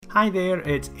Hi there,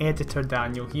 it's Editor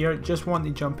Daniel here. Just want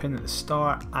to jump in at the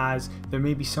start as there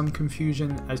may be some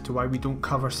confusion as to why we don't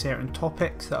cover certain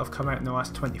topics that have come out in the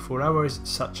last 24 hours,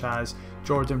 such as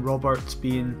Jordan Roberts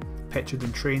being pictured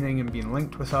in training and being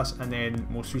linked with us, and then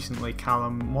most recently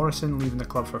Callum Morrison leaving the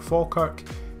club for Falkirk.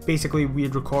 Basically, we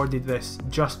had recorded this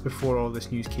just before all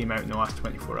this news came out in the last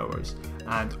 24 hours,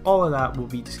 and all of that will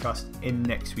be discussed in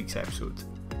next week's episode.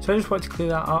 So I just want to clear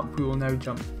that up. We will now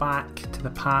jump back to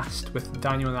the past with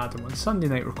Daniel and Adam on Sunday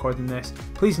night recording this.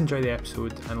 Please enjoy the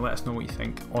episode and let us know what you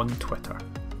think on Twitter.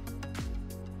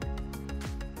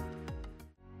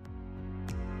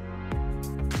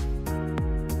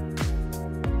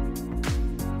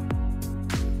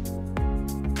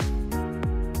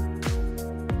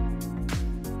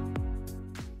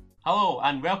 Hello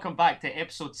and welcome back to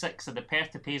episode 6 of the Perth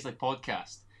to Paisley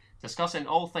podcast, discussing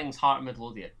all things Heart and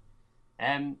Midlothian.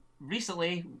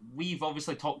 Recently, we've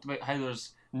obviously talked about how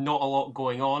there's not a lot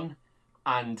going on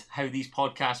and how these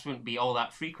podcasts wouldn't be all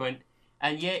that frequent,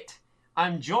 and yet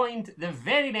I'm joined the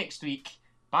very next week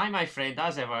by my friend,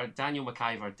 as ever, Daniel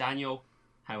McIver. Daniel,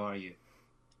 how are you?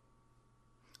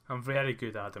 I'm very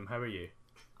good, Adam. How are you?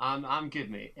 I'm good,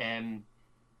 mate.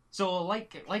 So,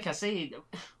 like I say,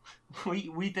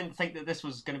 we didn't think that this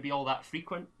was going to be all that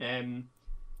frequent.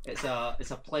 It's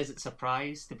a pleasant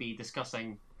surprise to be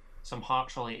discussing some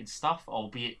Hearts related stuff,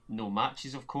 albeit no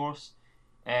matches, of course.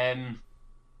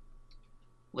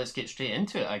 Let's get straight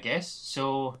into it, I guess.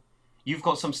 So, you've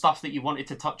got some stuff that you wanted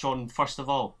to touch on first of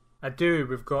all. I do.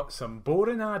 We've got some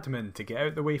boring admin to get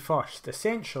out the way first.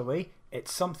 Essentially,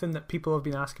 it's something that people have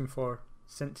been asking for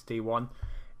since day one.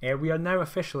 We are now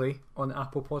officially on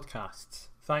Apple Podcasts.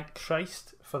 Thank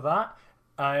Christ for that.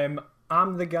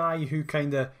 I'm the guy who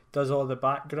kind of does all the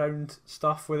background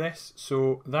stuff with this,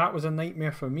 so that was a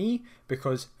nightmare for me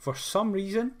because for some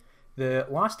reason, the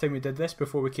last time we did this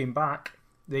before we came back,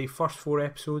 the first 4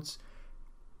 episodes,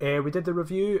 we did the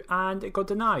review and it got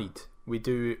denied. We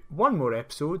do one more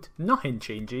episode, nothing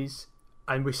changes,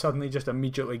 and we suddenly just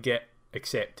immediately get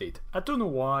accepted. I don't know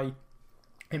why.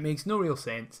 It makes no real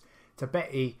sense. It's a bit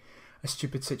a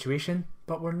stupid situation,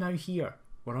 but we're now here.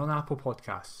 We're on Apple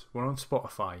Podcasts, we're on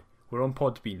Spotify, we're on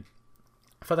Podbean.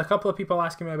 For the couple of people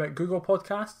asking me about Google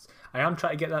Podcasts, I am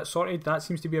trying to get that sorted. That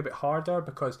seems to be a bit harder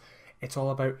because it's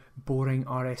all about boring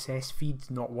RSS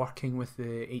feeds not working with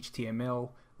the HTML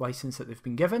license that they've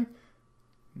been given.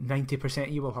 90% of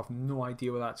you will have no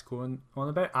idea what that's going on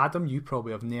about. Adam, you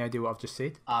probably have no idea what I've just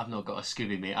said. I've not got a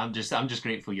Scooby, mate. I'm just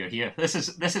grateful you're here. This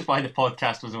is why the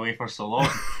podcast was away for so long,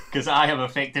 because I am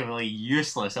effectively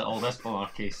useless at all this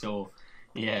malarkey. So,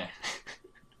 yeah.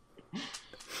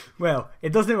 Well,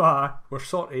 it doesn't matter. We're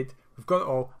sorted. We've got it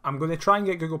all. I'm going to try and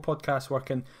get Google Podcasts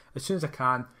working as soon as I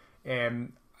can.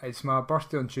 It's my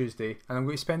birthday on Tuesday, and I'm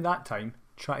going to spend that time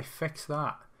trying to fix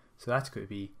that. So that's going to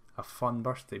be a fun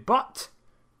birthday. But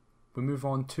we move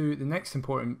on to the next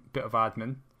important bit of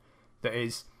admin that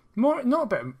is more not a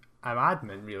bit of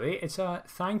admin really. It's a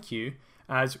thank you,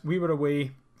 as we were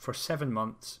away for 7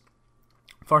 months.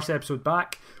 First episode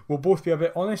back, we'll both be a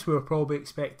bit honest, we were probably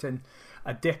expecting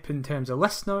a dip in terms of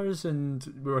listeners,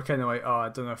 and we were kind of like, I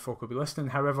don't know if folk will be listening.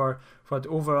 However, we had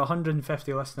over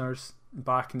 150 listeners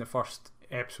back in the first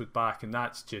episode back, and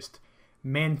that's just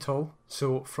mental.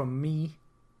 So from me,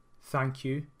 thank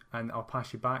you. And I'll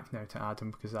pass you back now to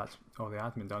Adam because that's all the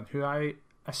admin done, who I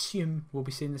assume will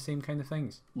be saying the same kind of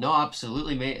things. No,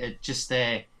 absolutely, mate. It just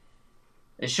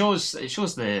it shows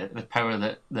the power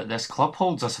that this club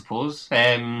holds, I suppose.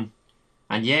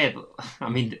 And yeah, I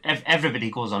mean, if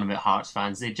everybody goes on about Hearts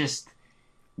fans, they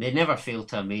never fail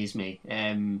to amaze me.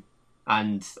 And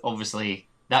obviously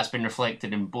that's been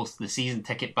reflected in both the season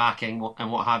ticket backing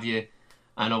and what have you,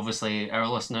 and obviously our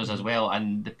listeners as well.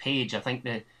 And the page, I think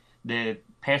the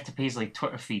Perth to Paisley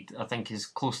Twitter feed, I think, is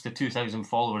close to 2,000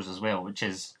 followers as well, which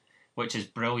is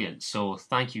brilliant. So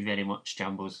thank you very much,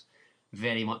 Jambos.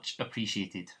 Very much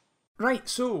appreciated. Right,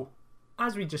 so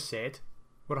as we just said,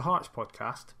 we're a Hearts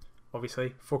podcast,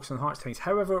 obviously focused on Hearts things.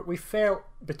 However, we felt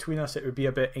between us it would be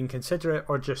a bit inconsiderate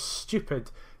or just stupid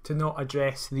to not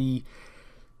address the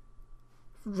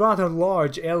rather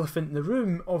large elephant in the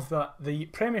room of that the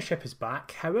Premiership is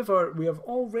back. However, we have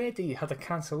already had a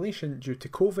cancellation due to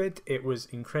COVID. It was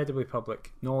incredibly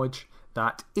public knowledge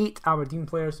that 8 Aberdeen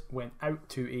players went out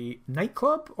to a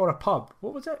nightclub or a pub.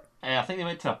 What was it? I think they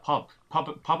went to a pub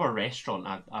or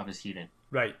restaurant, I was hearing.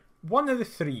 Right. One of the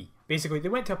 3. Basically, they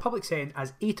went to a public setting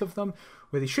as 8 of them,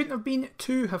 where they shouldn't have been.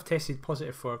 2 have tested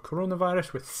positive for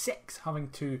coronavirus, with 6 having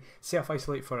to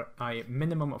self-isolate for a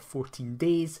minimum of 14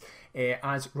 days.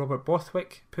 As Robert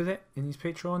Bothwick put it in his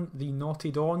Patreon, the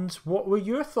Naughty Dons. What were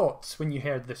your thoughts when you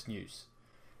heard this news?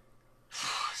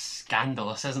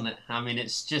 scandalous, isn't it? I mean,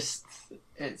 it's just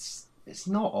it's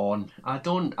not on. I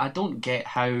don't get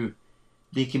how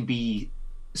they can be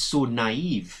so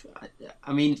naive.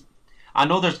 I mean, I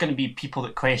know there's going to be people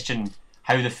that question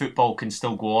how the football can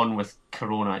still go on with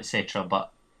Corona, etc.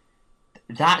 But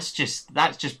that's just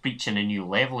breaching a new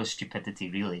level of stupidity,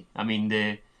 really. I mean,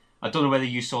 I don't know whether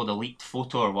you saw the leaked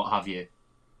photo or what have you.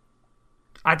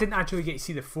 I didn't actually get to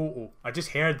see the photo. I just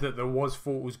heard that there was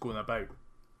photos going about.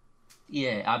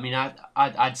 Yeah, I mean,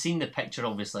 I'd seen the picture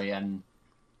obviously, and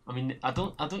I mean, I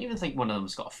don't even think one of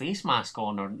them's got a face mask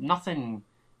on or nothing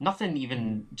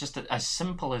even just as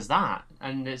simple as that,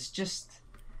 and it's just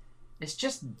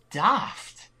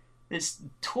daft. It's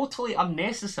totally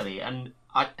unnecessary, and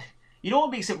you know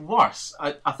what makes it worse?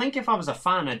 I think if I was a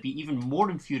fan, I'd be even more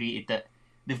infuriated that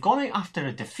they've gone out after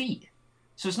a defeat.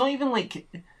 So it's not even like,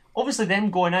 obviously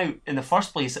them going out in the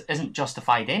first place isn't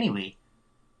justified anyway,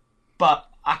 but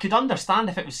I could understand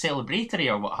if it was celebratory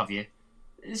or what have you.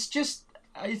 It's just,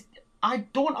 I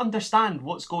don't understand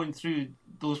what's going through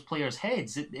those players'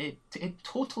 heads. It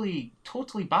totally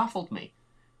baffled me,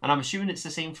 and I'm assuming it's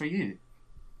the same for you.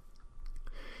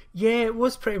 Yeah, it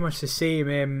was pretty much the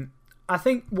same. I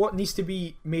think what needs to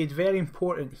be made very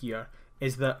important here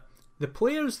is that the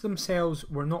players themselves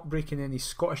were not breaking any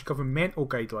Scottish governmental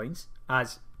guidelines,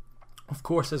 as of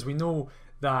course, as we know,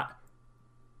 that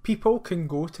people can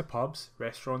go to pubs,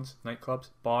 restaurants, nightclubs,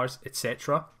 bars,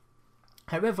 etc.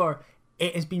 However,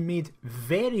 it has been made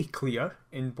very clear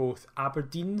in both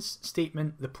Aberdeen's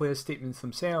statement, the players' statements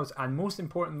themselves, and most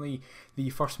importantly,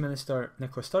 the First Minister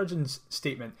Nicola Sturgeon's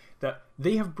statement, that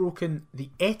they have broken the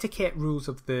etiquette rules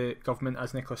of the government,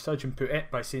 as Nicola Sturgeon put it,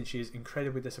 by saying she is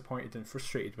incredibly disappointed and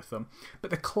frustrated with them.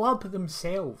 But the club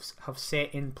themselves have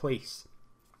set in place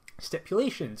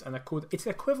stipulations and a code. It's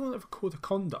the equivalent of a code of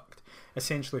conduct,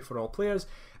 essentially, for all players,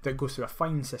 that goes through a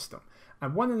fine system.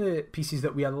 And one of the pieces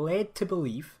that we are led to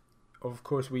believe, of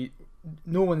course,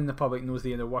 no one in the public knows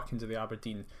the inner workings of the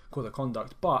Aberdeen Code of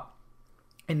Conduct, but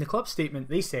in the club statement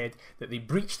they said that they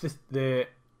breached the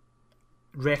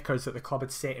records that the club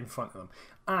had set in front of them.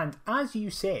 And as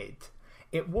you said,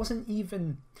 it wasn't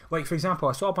even, like, for example,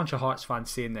 I saw a bunch of Hearts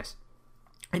fans saying this,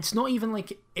 it's not even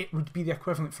like it would be the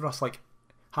equivalent for us, like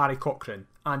Harry Cochrane,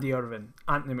 Andy Irvine,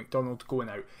 Anthony McDonald going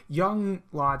out. Young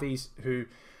laddies who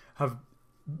have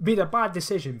made a bad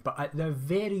decision, but at the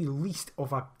very least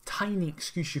of a tiny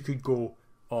excuse you could go,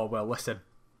 oh well, listen,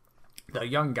 they're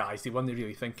young guys, they weren't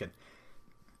really thinking.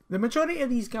 The majority of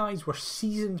these guys were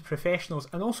seasoned professionals,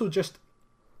 and also just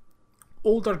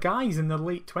older guys in their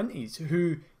late 20s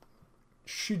who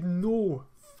should know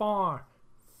far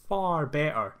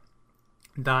better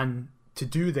than to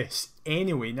do this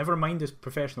anyway, never mind as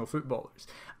professional footballers.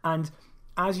 And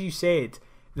as you said,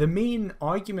 the main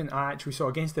argument I actually saw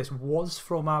against this was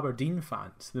from Aberdeen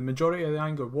fans. The majority of the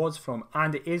anger was from,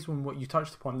 and it is when what you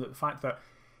touched upon, that the fact that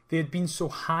they had been so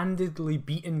handedly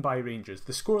beaten by Rangers.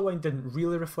 The scoreline didn't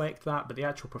really reflect that, but the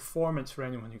actual performance, for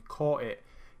anyone who caught it,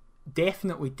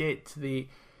 definitely did. They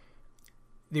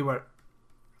were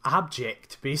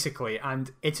abject, basically,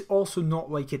 and it's also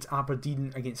not like it's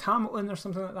Aberdeen against Hamilton or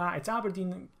something like that. It's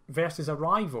Aberdeen versus a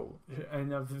rival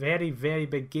in a very, very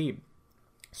big game.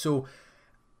 So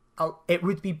it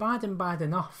would be bad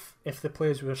enough if the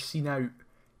players were seen out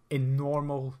in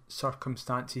normal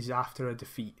circumstances after a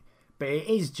defeat, but it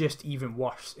is just even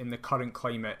worse in the current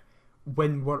climate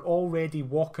when we're already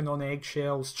walking on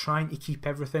eggshells trying to keep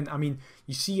everything. I mean,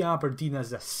 you see Aberdeen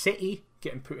as a city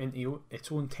getting put into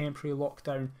its own temporary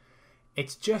lockdown.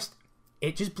 It just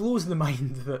blows the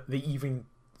mind that they even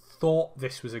thought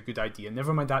this was a good idea,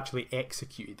 never mind actually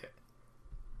executed it.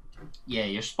 Yeah,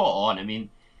 you're spot on. I mean,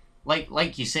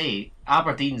 like you say,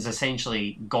 Aberdeen's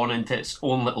essentially gone into its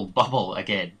own little bubble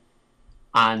again,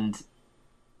 and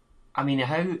I mean,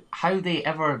 how they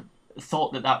ever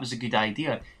thought that was a good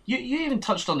idea? You even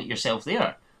touched on it yourself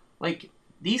there. Like,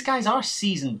 these guys are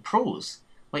seasoned pros.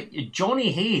 Like,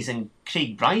 Johnny Hayes and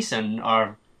Craig Bryson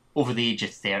are over the age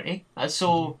of 30,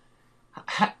 so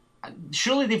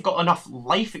surely they've got enough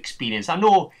life experience. I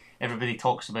know everybody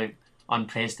talks about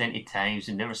unprecedented times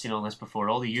and never seen all this before,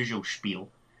 all the usual spiel.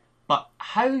 But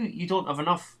how you don't have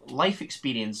enough life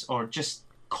experience or just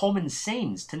common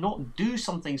sense to not do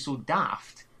something so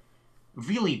daft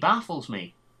really baffles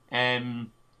me.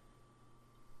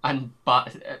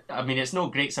 But I mean, it's no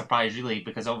great surprise really,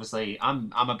 because obviously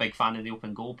I'm a big fan of the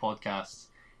Open Goal podcasts,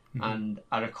 and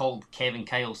I recalled Kevin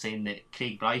Kyle saying that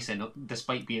Craig Bryson,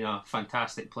 despite being a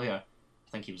fantastic player,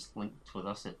 I think he was linked with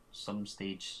us at some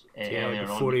stage earlier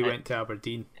before on. He went to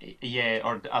Aberdeen. Yeah,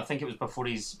 or I think it was before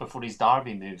his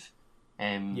Derby move.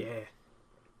 Yeah.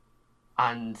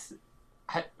 And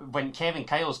when Kevin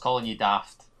Kyle's calling you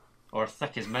daft or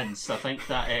thick as mince, I think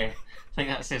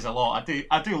that says a lot.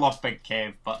 I do love Big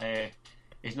Kev, but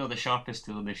he's not the sharpest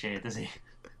tool in the shed, is he?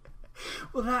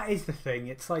 Well, that is the thing.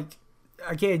 It's like,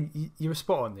 again, you were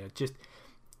spot on there. Just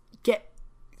get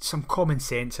some common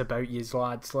sense about you,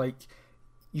 lads. Like,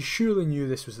 you surely knew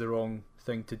this was the wrong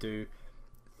thing to do.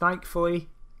 Thankfully,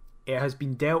 it has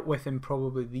been dealt with in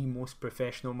probably the most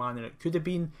professional manner it could have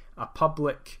been. A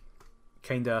public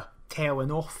kind of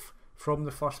telling off from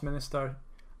the First Minister,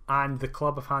 and the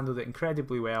club have handled it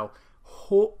incredibly well.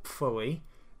 Hopefully,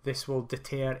 this will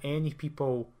deter any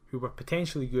people who were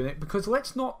potentially doing it, because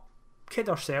let's not kid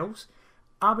ourselves,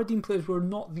 Aberdeen players were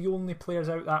not the only players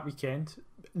out that weekend,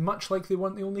 much like they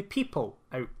weren't the only people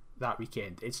out that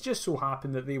weekend. It's just so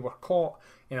happened that they were caught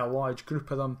in a large group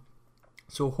of them.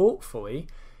 So hopefully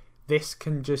this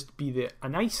can just be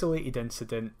an isolated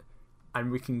incident, and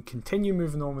we can continue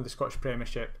moving on with the Scottish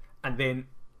Premiership, and then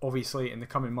obviously in the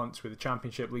coming months with the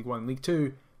Championship, League 1, League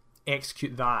 2,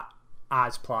 execute that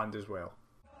as planned as well.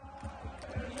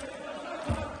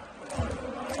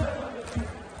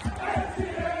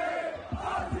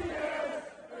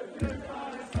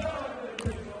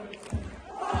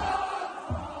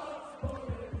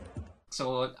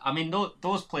 So, I mean,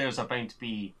 those players are bound to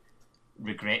be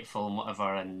regretful and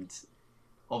whatever, and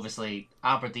obviously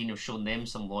Aberdeen have shown them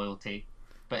some loyalty.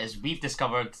 But as we've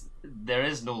discovered, there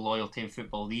is no loyalty in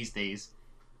football these days.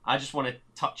 I just want to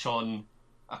touch on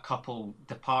a couple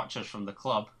departures from the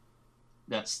club.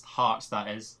 That's Hearts, that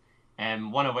is.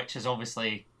 One of which has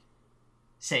obviously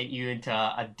sent you into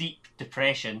a deep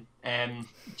depression.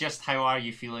 Just how are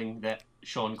you feeling that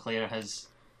Sean Clare has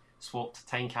swapped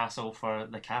Tynecastle for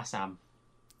the Kassam?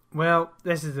 Well,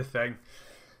 this is the thing.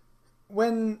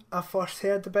 When I first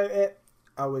heard about it,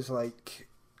 I was like,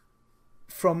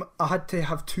 I had to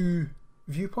have two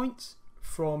viewpoints.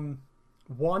 From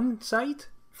one side,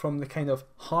 from the kind of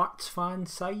Hearts fan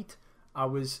side, I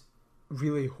was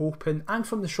really hoping, and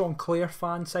from the Sean Clare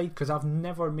fan side, because I've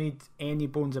never made any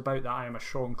bones about that I am a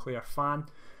Sean Clare fan,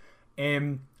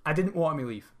 I didn't want him to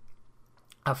leave.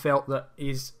 I felt that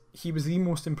he was the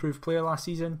most improved player last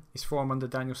season. His form under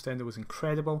Daniel Stendhal was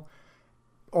incredible.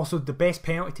 Also, the best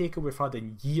penalty taker we've had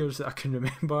in years that I can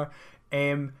remember.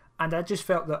 And I just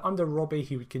felt that under Robbie,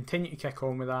 he would continue to kick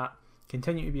on with that,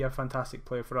 continue to be a fantastic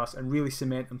player for us, and really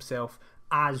cement himself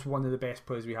as one of the best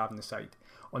players we have in the side.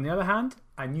 On the other hand,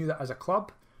 I knew that as a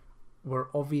club, we're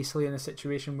obviously in a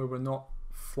situation where we're not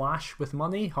flash with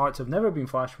money. Hearts have never been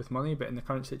flash with money, but in the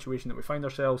current situation that we find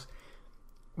ourselves,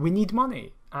 we need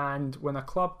money. And when a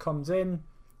club comes in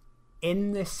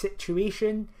this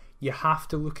situation, you have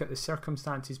to look at the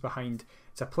circumstances behind.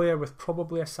 It's a player with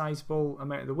probably a sizable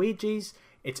amount of the wages.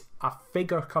 It's a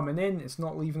figure coming in. It's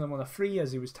not leaving him on a free,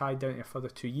 as he was tied down to a further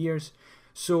 2 years.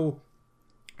 So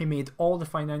it made all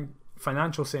the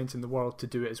financial sense in the world to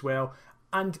do it as well.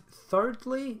 And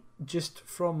thirdly, just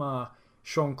from a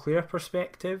Sean Clare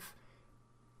perspective,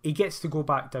 he gets to go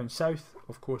back down south,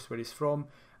 of course, where he's from.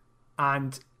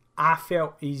 And I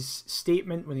felt his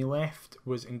statement when he left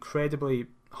was incredibly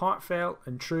heartfelt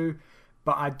and true,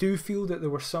 but I do feel that there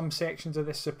were some sections of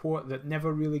this support that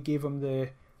never really gave him the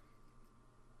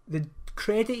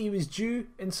credit he was due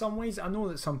in some ways. I know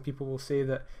that some people will say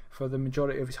that for the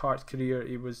majority of his Hearts career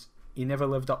he never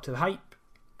lived up to the hype.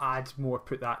 I'd more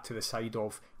put that to the side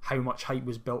of how much hype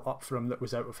was built up for him that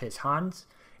was out of his hands.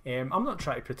 I'm not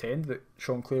trying to pretend that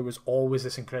Sean Clare was always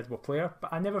this incredible player,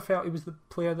 but I never felt he was the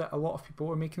player that a lot of people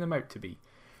were making him out to be.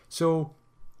 So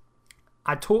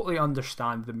I totally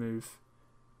understand the move.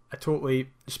 I totally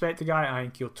respect the guy. I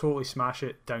think he'll totally smash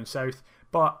it down south.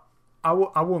 But I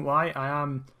won't lie, I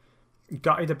am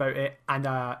gutted about it, and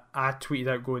I tweeted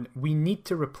out going, we need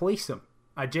to replace him.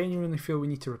 I genuinely feel we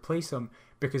need to replace him,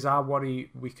 because I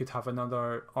worry we could have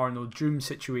another Arnold Droom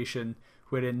situation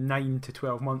where in 9 to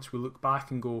 12 months we look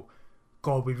back and go,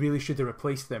 God, we really should have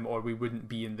replaced them, or we wouldn't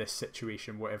be in this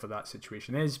situation, whatever that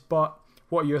situation is. But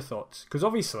what are your thoughts? Because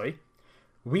obviously,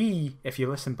 if you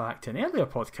listen back to an earlier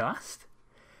podcast,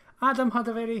 Adam had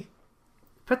a very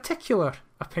particular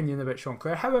opinion about Sean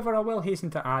Clare. However, I will hasten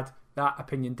to add that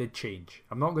opinion did change.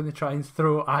 I'm not going to try and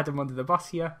throw Adam under the bus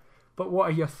here, but what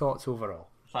are your thoughts overall?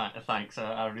 Thanks,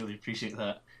 I really appreciate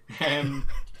that.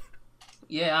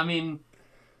 Yeah, I mean,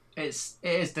 it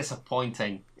is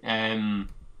disappointing,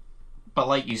 but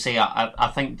like you say,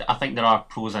 I think there are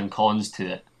pros and cons to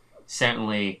it.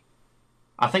 Certainly,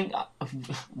 I think.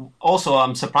 Also,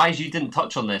 I'm surprised you didn't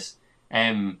touch on this,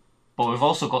 but we've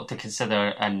also got to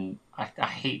consider, and I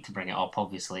hate to bring it up,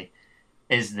 obviously,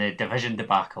 is the division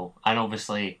debacle, and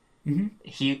obviously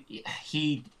he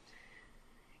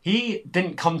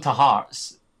didn't come to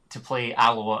Hearts to play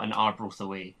Alloa and Arbroath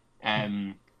away,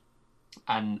 and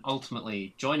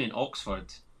ultimately joining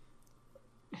Oxford,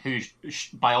 who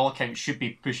by all accounts should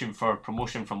be pushing for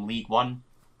promotion from League One.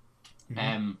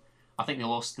 I think they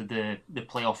lost the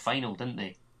playoff final, didn't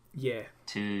they? Yeah.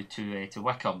 To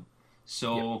Wycombe.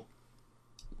 So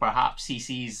perhaps he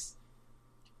sees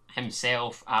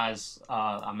himself as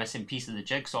a missing piece of the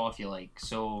jigsaw, if you like.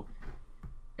 So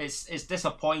it's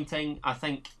disappointing. I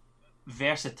think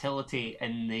versatility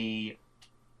in the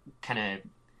kind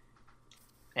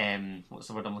of what's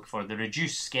the word I'm looking for? The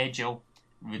reduced schedule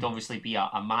would obviously be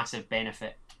a massive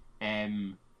benefit.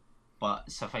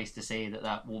 But suffice to say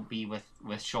that won't be with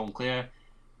Sean Clare.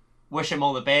 Wish him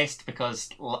all the best, because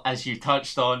as you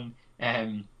touched on,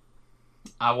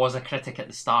 I was a critic at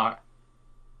the start,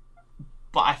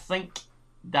 but I think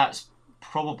that's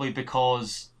probably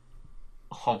because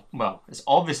it's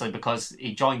obviously because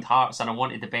he joined Hearts and I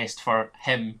wanted the best for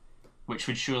him, which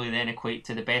would surely then equate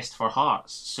to the best for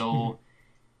Hearts. So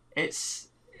it's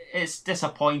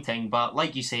disappointing, but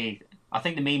like you say, I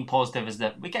think the main positive is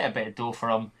that we get a bit of dough for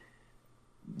him.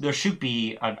 There should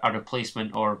be a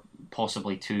replacement, or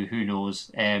possibly two, who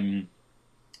knows,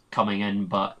 coming in.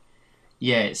 But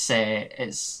yeah, it's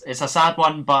a sad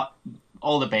one, but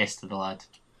all the best to the lad.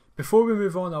 Before we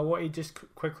move on, I want to just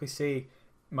quickly say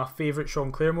my favourite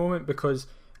Sean Clare moment, because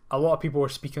a lot of people were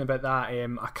speaking about that.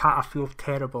 I feel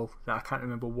terrible that I can't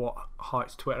remember what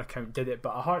Hearts Twitter account did it,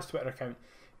 but a Hearts Twitter account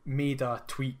made a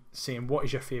tweet saying, "What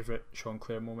is your favourite Sean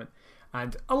Clare moment?"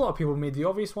 And a lot of people made the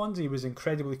obvious ones. He was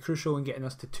incredibly crucial in getting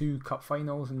us to 2 cup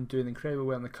finals and doing incredibly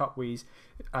well in the cup ways,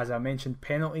 as I mentioned,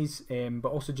 penalties, but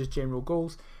also just general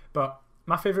goals. But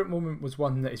my favourite moment was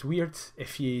one that is weird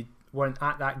if you weren't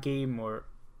at that game or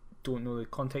don't know the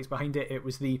context behind it. It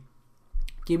was the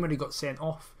game where he got sent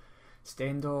off,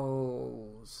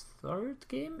 Stendhal's third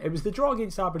game. It was the draw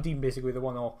against Aberdeen, basically the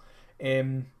 1-1,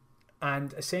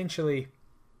 and essentially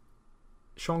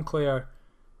Sean Clare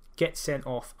gets sent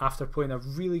off after playing a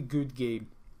really good game.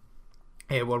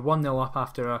 We're 1-0 up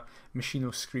after a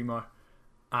Machino screamer,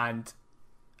 and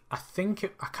I can't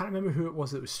remember who it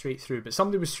was that was straight through, but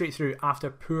somebody was straight through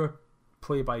after poor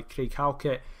play by Craig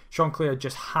Halkett. Sean Clare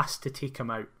just has to take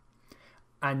him out,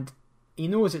 and he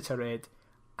knows it's a red,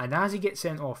 and as he gets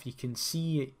sent off you can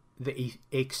see that he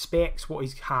expects what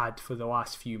he's had for the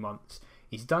last few months.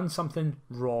 He's done something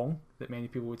wrong, that many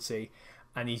people would say,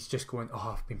 and he's just going,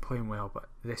 "Oh, I've been playing well, but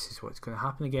this is what's going to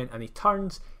happen again." And he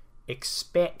turns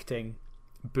expecting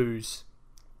boos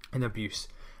and abuse.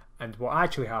 And what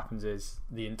actually happens is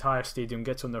the entire stadium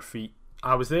gets on their feet.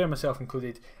 I was there, myself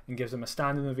included, and gives him a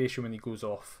standing ovation when he goes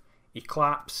off. He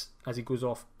claps as he goes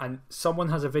off, and someone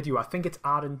has a video. I think it's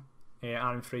Aaron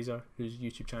Fraser, whose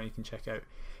YouTube channel you can check out.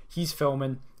 He's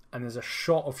filming, and there's a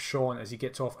shot of Sean as he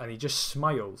gets off, and he just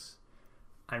smiles.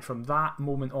 And from that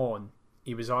moment on,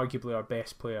 he was arguably our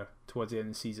best player towards the end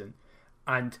of the season.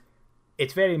 And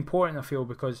it's very important, I feel,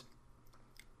 because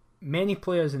many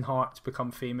players in Hearts become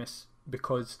famous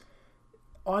because,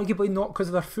 arguably not because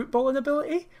of their footballing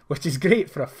ability, which is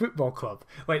great for a football club.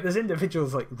 Like, there's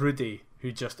individuals like Rudy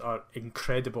who just are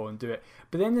incredible and do it.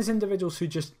 But then there's individuals who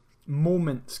just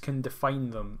moments can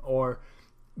define them, or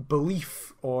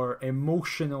belief or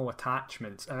emotional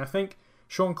attachments. And I think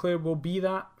Sean Clare will be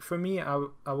that for me. I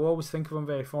will always think of him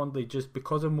very fondly just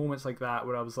because of moments like that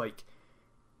where I was like,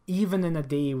 even in a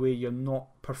day where you're not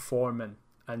performing,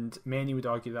 and many would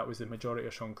argue that was the majority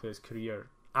of Sean Clare's career.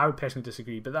 I would personally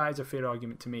disagree, but that is a fair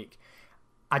argument to make.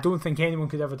 I don't think anyone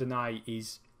could ever deny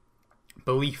his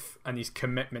belief and his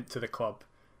commitment to the club,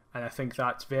 and I think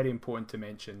that's very important to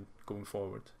mention going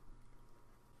forward.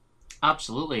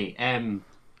 Absolutely.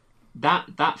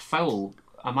 That foul,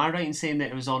 am I right in saying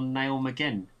that it was on Niall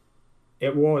McGinn?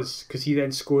 It was, because he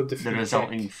then scored the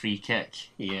resulting free kick.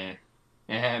 Yeah.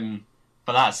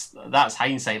 But that's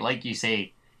hindsight. Like you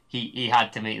say, he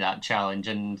had to make that challenge,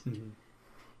 and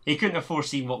he couldn't have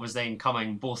foreseen what was then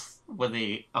coming, both with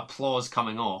the applause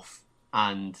coming off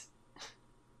and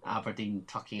Aberdeen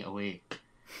tucking it away.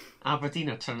 Aberdeen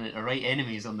are turning into right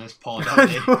enemies on this pod,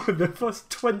 aren't they? The first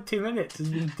 20 minutes has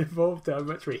been devolved to how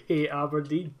much we hate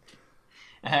Aberdeen.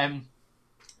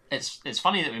 It's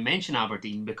funny that we mention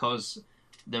Aberdeen, because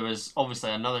there was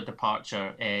obviously another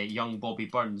departure, young Bobby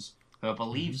Burns, who I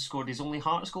believe scored his only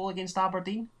Hearts goal against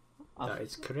Aberdeen. That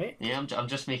is correct. Yeah, I'm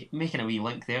just making a wee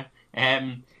link there.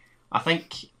 I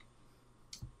think,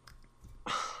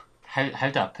 how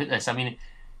do I put this? I mean,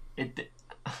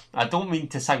 I don't mean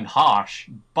to sound harsh,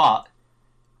 but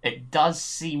it does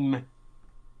seem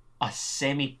a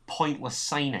semi-pointless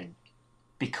signing,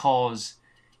 because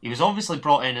he was obviously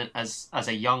brought in as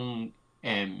a young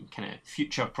kind of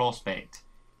future prospect,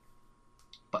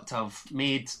 but to have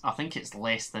made, I think it's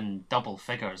less than double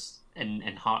figures in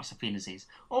Hearts appearances.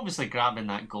 Obviously grabbing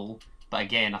that goal, but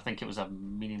again, I think it was a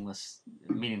meaningless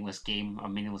game, a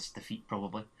meaningless defeat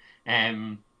probably.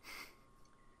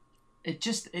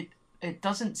 It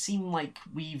doesn't seem like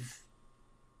we've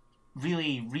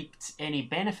really reaped any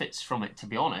benefits from it, to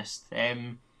be honest.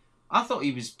 I thought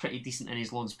he was pretty decent in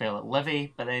his loan spell at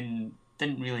Livy, but then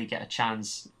didn't really get a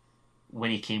chance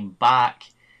when he came back.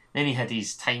 Then he had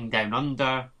his time down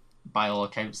under. By all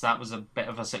accounts, that was a bit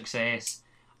of a success.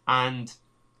 And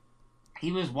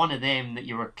he was one of them that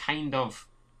you were kind of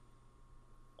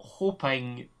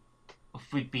hoping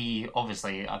would be,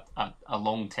 obviously, a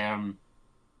long-term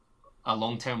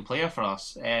player for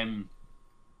us. And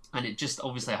it just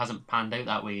obviously hasn't panned out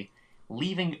that way.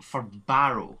 Leaving for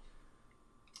Barrow.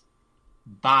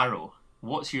 Barrow,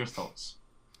 what's your thoughts?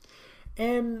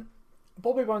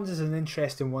 Bobby Burns is an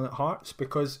interesting one at Hearts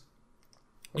because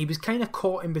he was kind of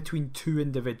caught in between two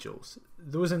individuals.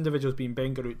 Those individuals being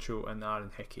Ben Garuccio and Aaron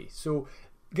Hickey. So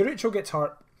Garuccio gets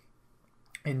hurt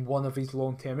in one of his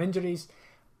long-term injuries,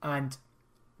 and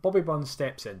Bobby Burns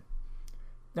steps in.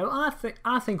 Now,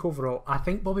 I think overall, I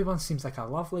think Bobby Burns seems like a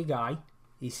lovely guy.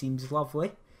 He seems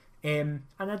lovely, and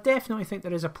I definitely think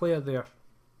there is a player there.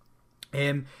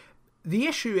 The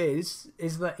issue is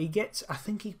that he gets, I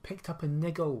think he picked up a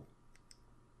niggle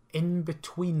in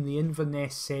between the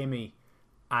Inverness semi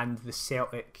and the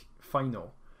Celtic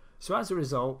final. So as a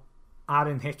result,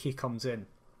 Aaron Hickey comes in,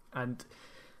 and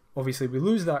obviously we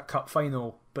lose that cup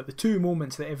final, but the two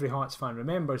moments that every Hearts fan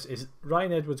remembers is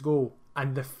Ryan Edwards' goal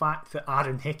and the fact that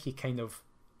Aaron Hickey kind of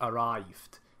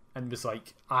arrived and was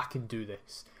like, I can do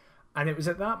this. And it was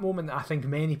at that moment that I think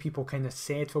many people kind of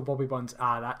said for Bobby Burns,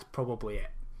 that's probably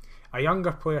it. A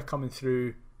younger player coming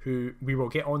through who we will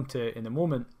get onto in a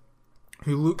moment,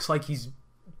 who looks like he's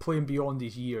playing beyond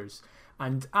his years.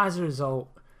 And as a result,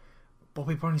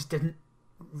 Bobby Burns didn't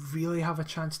really have a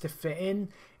chance to fit in.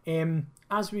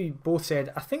 As we both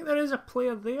said, I think there is a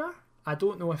player there. I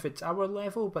don't know if it's our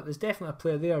level, but there's definitely a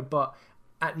player there. But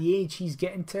at the age he's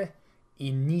getting to,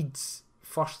 he needs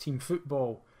first team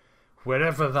football,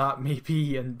 wherever that may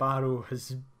be, and Barrow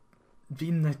has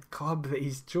been the club that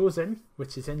he's chosen,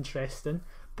 which is interesting.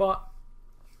 But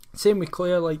same with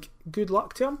Clare, like, good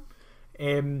luck to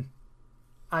him.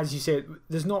 As you said,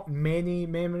 there's not many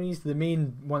memories. The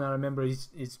main one I remember is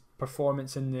his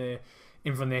performance in the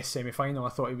Inverness semi-final. I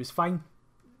thought he was fine.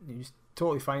 He was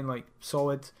totally fine, like,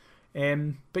 solid.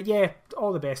 But yeah,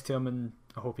 all the best to him, and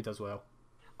I hope he does well.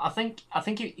 I think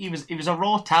he was a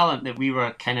raw talent that we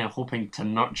were kind of hoping to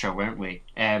nurture, weren't we?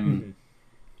 And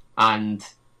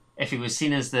if he was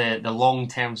seen as the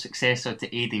long-term successor to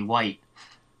Aidy White,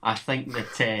 I think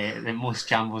that most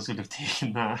Jambos would have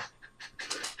taken that.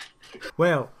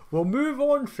 Well, we'll move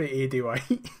on from Aidy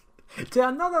White to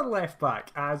another left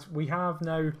back, as we have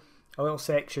now a little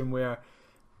section where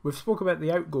we've spoke about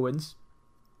the outgoings.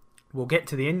 We'll get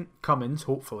to the incomings,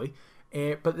 hopefully.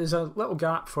 But there's a little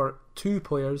gap for two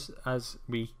players, as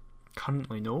we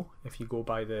currently know, if you go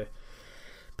by the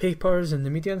papers and the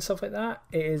media and stuff like that.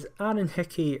 It is Aaron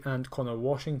Hickey and Connor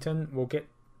Washington. We'll get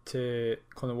to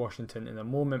Connor Washington in a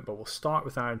moment, but we'll start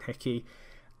with Aaron Hickey.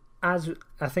 As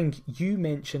I think you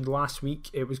mentioned last week,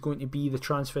 it was going to be the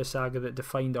transfer saga that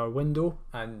defined our window,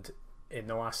 and in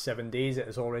the last 7 days it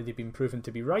has already been proven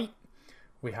to be right.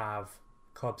 We have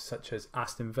clubs such as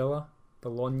Aston Villa,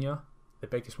 Bologna, the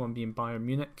biggest one being Bayern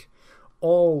Munich,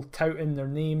 all touting their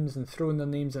names and throwing their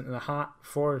names into the hat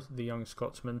for the young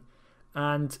Scotsman.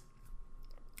 And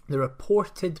the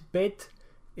reported bid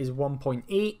is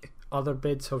 1.8. Other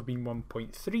bids have been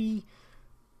 1.3.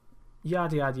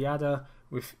 Yada yada yada.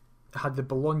 We've had the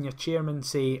Bologna chairman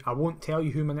say, I won't tell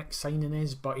you who my next signing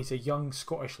is, but he's a young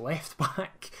Scottish left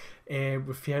back.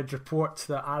 We've heard reports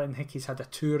that Aaron Hickey's had a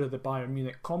tour of the Bayern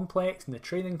Munich complex and the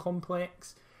training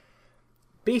complex.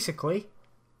 Basically,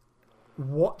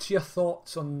 what's your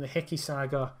thoughts on the Hickey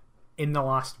saga in the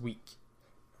last week?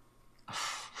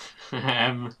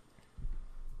 I'm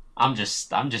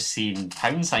just seeing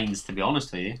pound signs, to be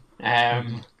honest with you.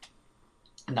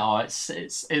 No,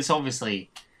 it's obviously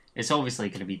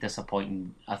going to be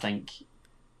disappointing. I think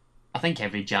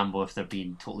every Jambo, if they're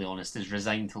being totally honest, is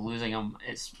resigned to losing him.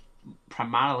 It's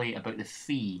primarily about the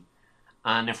fee,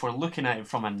 and if we're looking at it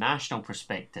from a national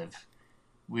perspective,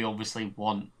 we obviously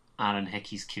want Aaron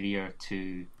Hickey's career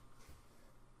to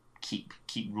keep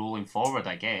rolling forward,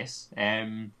 I guess.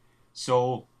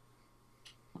 So,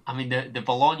 I mean, the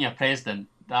Bologna president,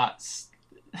 that's...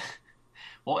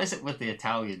 What is it with the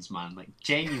Italians, man? Like,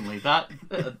 genuinely, that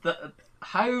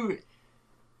how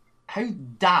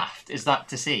daft is that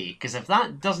to say? Because if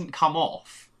that doesn't come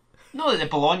off, Not that the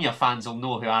Bologna fans will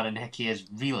know who Aaron Hickey is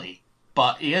really,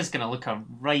 but he is going to look a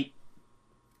right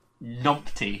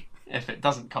numpty if it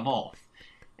doesn't come off.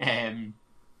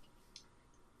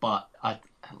 But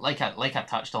like I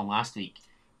touched on last week,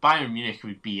 Bayern Munich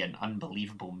would be an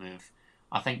unbelievable move.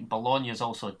 I think Bologna is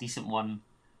also a decent one.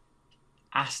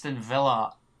 Aston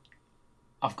Villa,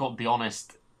 I've got to be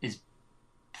honest, is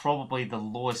probably the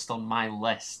lowest on my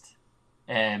list.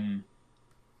 I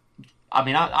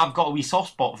mean, I've got a wee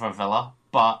soft spot for Villa,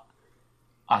 but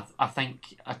I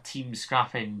think a team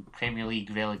scrapping Premier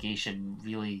League relegation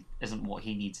really isn't what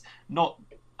he needs. I'm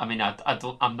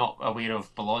not aware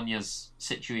of Bologna's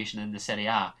situation in the Serie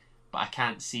A, but I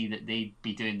can't see that they'd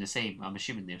be doing the same. I'm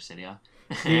assuming they're Serie A.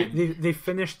 They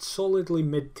finished solidly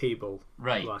mid-table.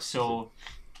 Right. So,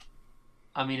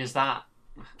 I mean, is that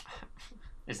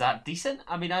decent?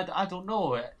 I mean, I don't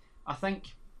know. I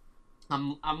think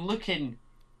I'm looking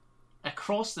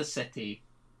across the city.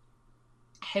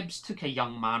 Hibs took a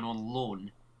young man on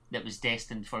loan that was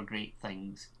destined for great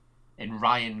things in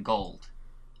Ryan Gold,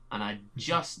 and I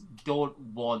just don't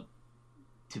want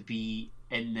to be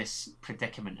in this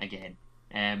predicament again.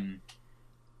 And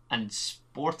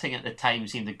Sporting at the time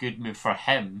seemed a good move for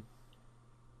him.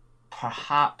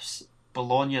 Perhaps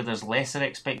Bologna, there's lesser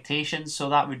expectations, so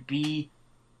that would be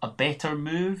a better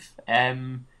move.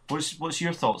 What's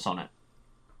your thoughts on it?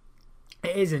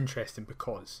 It is interesting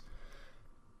because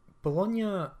Bologna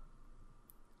are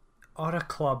a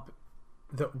club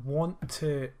that want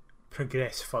to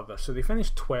progress further. So they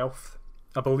finished 12th,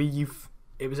 I believe.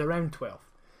 It was around 12th.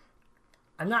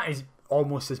 And that is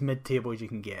almost as mid-table as you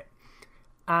can get.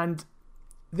 And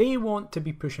they want to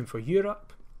be pushing for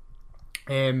Europe.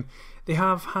 They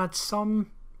have had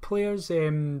some players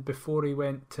before he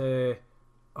went to...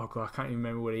 Oh God, I can't even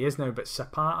remember where he is now, but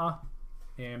Zapata...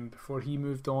 before he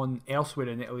moved on elsewhere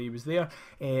in Italy, he was there.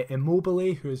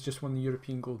 Immobile, who has just won the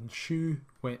European Golden Shoe,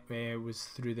 was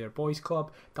through their boys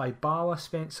club. Dybala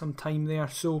spent some time there.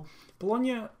 So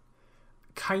Bologna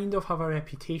kind of have a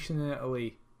reputation in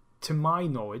Italy, to my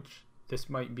knowledge. This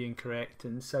might be incorrect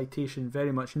and citation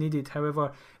very much needed.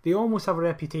 However, they almost have a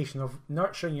reputation of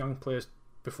nurturing young players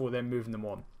before then moving them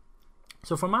on.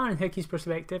 So from Aaron Hickey's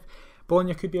perspective,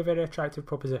 Bologna could be a very attractive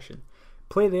proposition.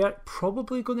 Play there,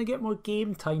 probably going to get more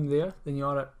game time there than you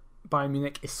are at Bayern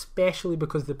Munich, especially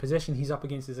because the position he's up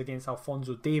against is against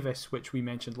Alphonso Davies, which we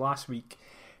mentioned last week,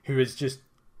 who is just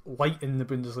lighting the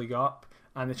Bundesliga up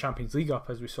and the Champions League up,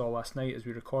 as we saw last night as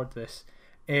we record this.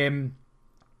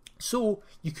 So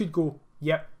you could go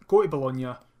to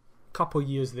Bologna, couple of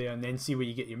years there, and then see where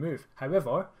you get your move.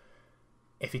 However,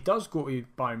 if he does go to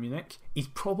Bayern Munich, he's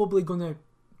probably going to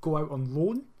go out on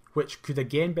loan, which could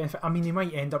again benefit. I mean, he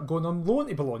might end up going on loan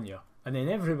to Bologna, and then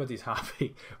everybody's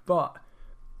happy. But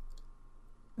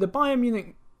the Bayern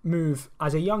Munich move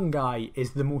as a young guy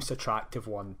is the most attractive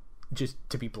one, just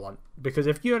to be blunt. Because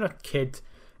if you're a kid,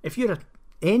 if you're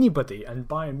anybody, and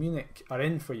Bayern Munich are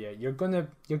in for you, you're gonna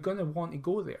want to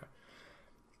go there.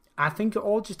 I think it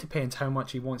all just depends how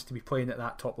much he wants to be playing at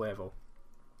that top level.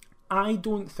 I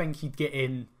don't think he'd get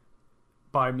in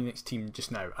Bayern Munich's team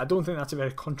just now. I don't think that's a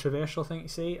very controversial thing to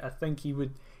say. I think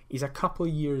he's a couple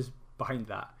of years behind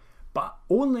that, but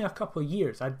only a couple of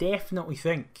years. I definitely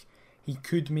think he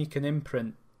could make an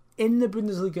imprint in the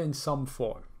Bundesliga in some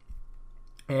form.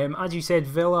 As you said,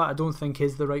 Villa I don't think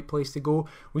is the right place to go.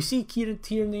 We see Kieran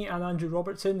Tierney and Andrew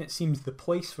Robertson. It seems the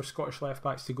place for Scottish left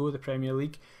backs to go, the Premier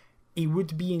League. He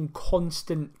would be in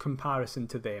constant comparison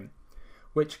to them,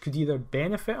 which could either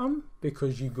benefit him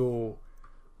because you go,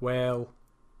 well,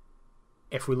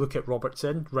 if we look at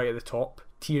Robertson right at the top,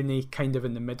 Tierney kind of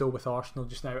in the middle with Arsenal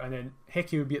just now, and then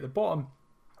Hickey would be at the bottom,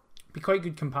 be quite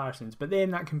good comparisons. But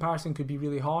then that comparison could be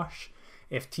really harsh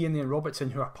if Tierney and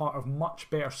Robertson, who are part of much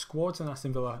better squads than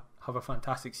Aston Villa, have a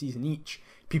fantastic season each.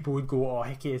 People would go, oh,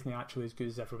 Hickey isn't actually as good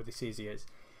as everybody says he is.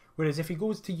 Whereas if he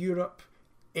goes to Europe,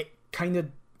 it kind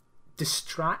of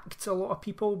distracts a lot of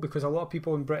people, because a lot of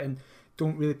people in Britain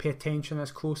don't really pay attention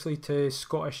as closely to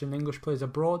Scottish and English players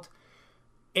abroad.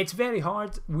 It's very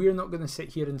hard. We're not going to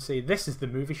sit here and say this is the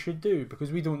move he should do,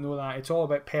 because we don't know that. It's all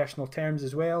about personal terms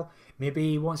as well.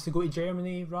 Maybe he wants to go to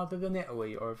Germany rather than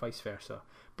Italy, or vice versa.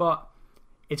 But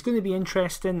it's going to be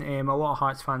interesting. A lot of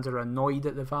Hearts fans are annoyed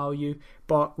at the value,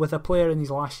 but with a player in his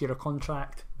last year of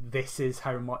contract, this is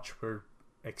how much we're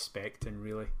expecting,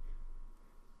 really.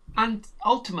 And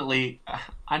ultimately,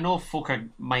 I know folk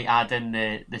might add in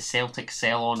the Celtic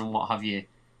sell-on and what have you.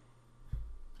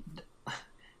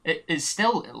 It's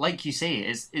still, like you say,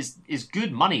 is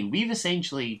good money. We've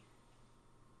essentially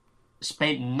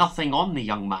spent nothing on the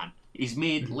young man. He's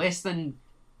made less than,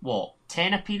 what,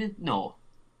 10 appearances? No.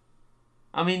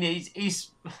 I mean,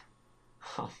 he's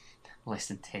Less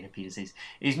than 10 appearances.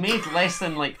 He's made less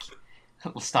than like.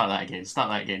 We'll start that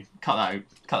again. Cut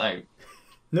that out.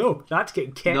 No, that's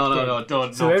getting kept No,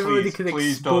 don't. So no, everybody please, can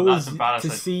please expose don't. That's to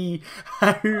embarrassing. see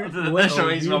how This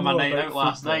reminds me of my night out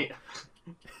last night.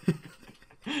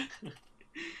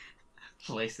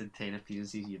 Less than 10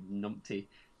 appearances, you numpty.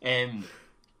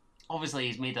 Obviously,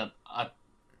 he's made a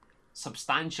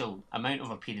substantial amount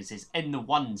of appearances in the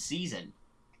one season.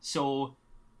 So,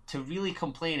 to really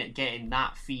complain at getting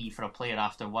that fee for a player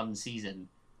after one season,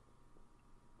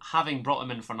 having brought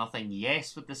him in for nothing,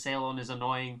 yes, with the sell on is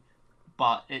annoying,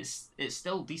 but it's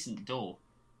still decent dough.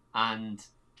 And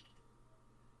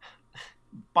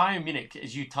Bayern Munich,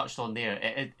 as you touched on there,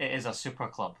 it is a super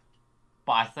club.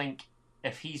 But I think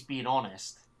if he's being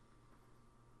honest,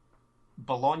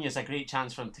 Bologna is a great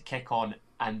chance for him to kick on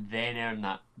and then earn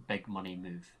that big money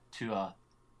move to a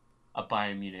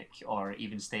Bayern Munich, or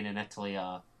even staying in Italy,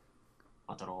 a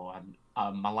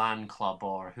Milan club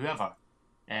or whoever.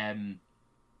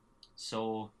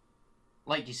 So,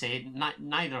 like you said,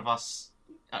 neither of us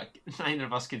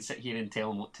can sit here and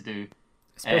tell him what to do.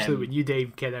 Especially when you don't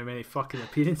even care how many fucking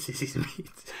appearances he's made.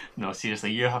 No,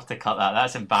 seriously, you have to cut that.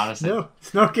 That's embarrassing. No,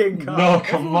 it's not getting cut. No,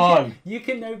 come on. You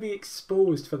can now be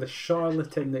exposed for the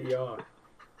charlatan that you are.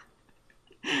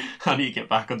 I need to get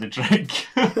back on the drink.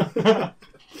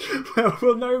 Well,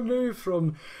 we'll now move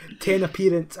from 10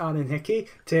 appearance Aaron Hickey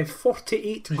to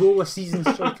 48 goal a season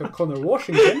striker Connor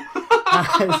Washington,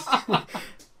 as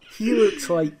he looks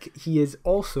like he is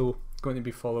also going to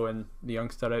be following the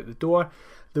youngster out the door.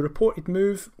 The reported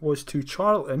move was to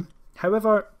Charlton.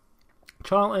 However,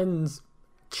 Charlton's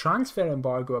transfer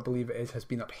embargo, I believe it is, has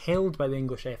been upheld by the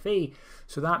English FA,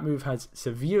 so that move has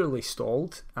severely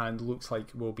stalled and looks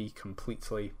like will be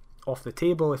completely off the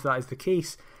table if that is the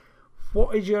case.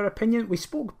 What is your opinion? We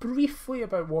spoke briefly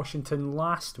about Washington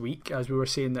last week, as we were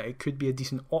saying that it could be a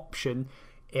decent option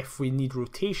if we need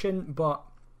rotation, but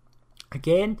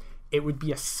again, it would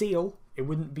be a sale, it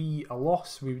wouldn't be a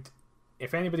loss.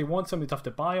 If anybody wants him, we'd have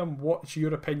to buy him. What's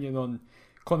your opinion on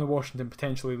Connor Washington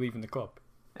potentially leaving the club?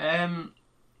 I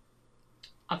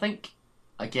think,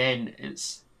 again,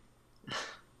 it's...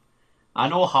 I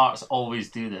know Hearts always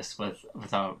do this with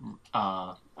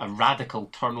a radical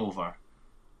turnover,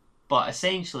 but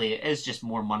essentially it is just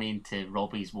more money into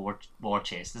Robbie's war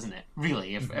chest, isn't it?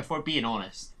 Really, if we're being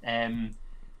honest.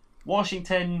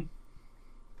 Washington...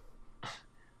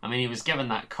 I mean, he was given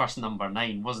that cursed number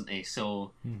 9, wasn't he?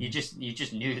 So you just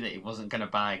knew that he wasn't going to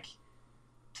bag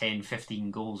 10,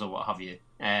 15 goals or what have you.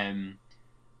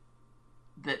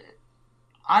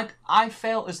 I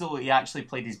felt as though he actually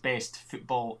played his best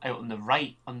football out on the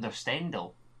right under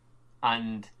Stendhal,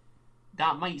 and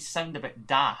that might sound a bit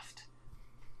daft,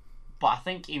 but I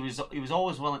think he was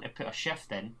always willing to put a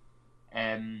shift in.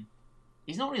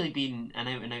 He's not really been an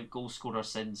out and out goal scorer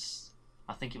since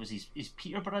I think it was his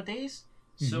Peterborough days.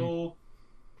 So,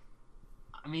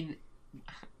 I mean,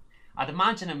 I'd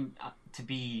imagine him to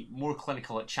be more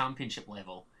clinical at championship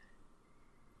level,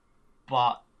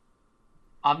 but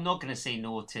I'm not going to say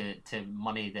no to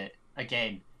money that,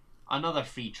 again, another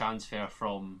free transfer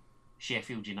from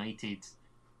Sheffield United.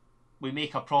 We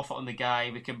make a profit on the guy,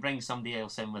 we can bring somebody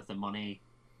else in with the money.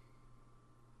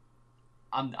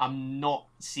 I'm not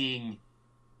seeing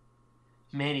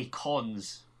many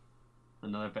cons.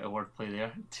 Another bit of wordplay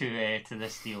there to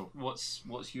this deal.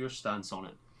 What's your stance on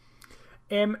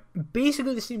it?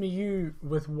 Basically the same as you,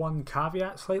 with one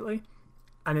caveat slightly,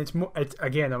 and it's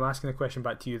again, I'm asking a question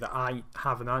back to you that I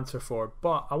have an answer for,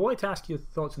 but I wanted to ask your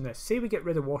thoughts on this. Say we get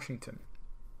rid of Washington,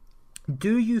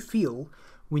 do you feel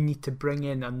we need to bring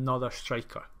in another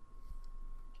striker?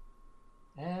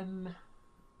 Do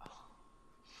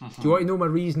you want to know my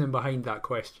reasoning behind that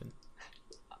question?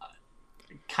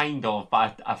 Kind of,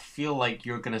 but I feel like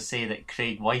you're going to say that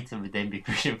Craig Whiten would then be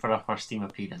pushing for a first team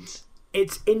appearance.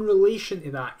 It's in relation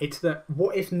to that. It's that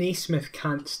what if Naismith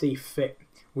can't stay fit?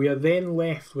 We are then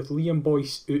left with Liam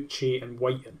Boyce, Uche and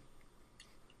Whiten.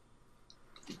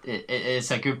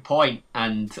 It's a good point,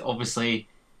 and obviously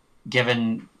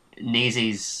given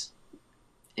Naze's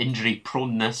injury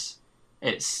proneness,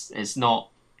 it's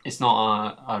not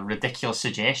a ridiculous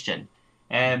suggestion.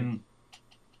 I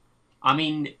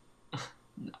mean,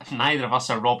 neither of us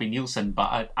are Robbie Nielsen,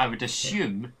 but I would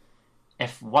assume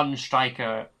if one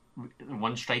striker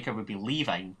would be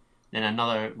leaving, then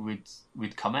another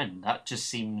would come in. That just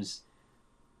seems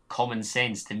common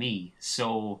sense to me.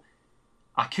 So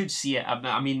I could see it.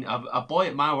 I mean, a boy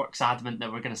at my work's adamant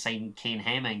that we're going to sign Kane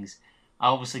Hemmings. I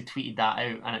obviously tweeted that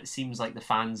out, and it seems like the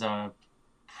fans are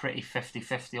pretty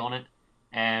 50-50 on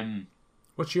it.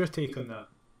 What's your take on that?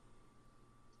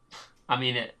 I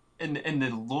mean, in the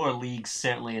lower leagues,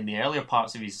 certainly in the earlier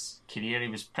parts of his career, he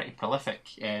was pretty prolific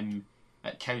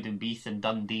at Cowdenbeath and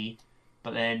Dundee,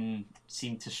 but then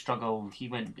seemed to struggle. He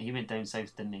went down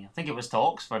south, didn't he? I think it was to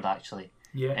Oxford actually.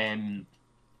 Yeah.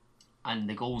 And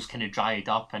the goals kind of dried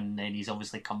up, and then he's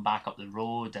obviously come back up the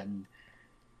road, and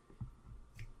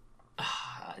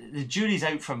the jury's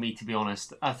out for me, to be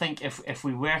honest. I think if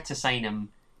we were to sign him,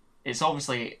 it's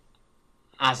obviously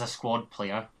as a squad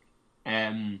player.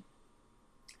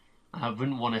 I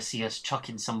wouldn't want to see us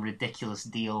chucking some ridiculous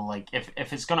deal. Like,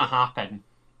 if it's going to happen,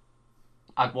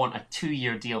 I'd want a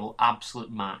 2-year deal,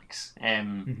 absolute max.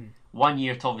 1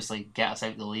 year to obviously get us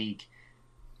out of the league.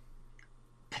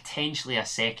 Potentially a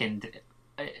second.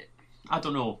 I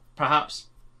don't know. Perhaps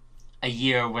a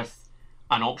year with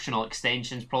an optional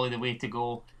extension is probably the way to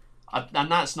go.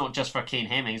 And that's not just for Kane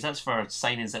Hemmings. That's for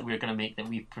signings that we're going to make that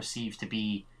we perceive to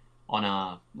be on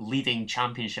a leading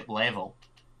championship level.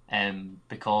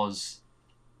 Because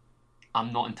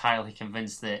I'm not entirely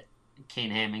convinced that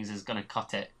Kane Hemmings is going to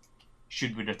cut it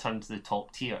should we return to the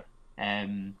top tier.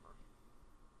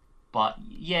 But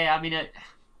yeah, I mean,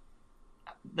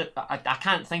 I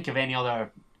can't think of any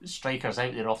other strikers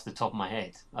out there off the top of my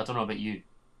head. I don't know about you.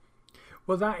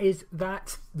 Well,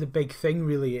 that's the big thing,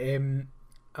 really.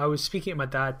 I was speaking to my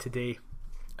dad today,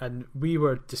 and we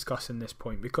were discussing this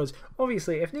point, because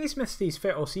obviously if Naismith stays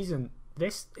fit all season,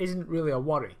 this isn't really a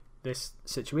worry, this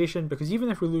situation, because even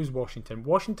if we lose Washington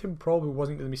probably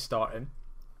wasn't going to be starting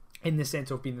in the sense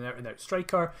of being an out-and-out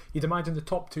striker. You'd imagine the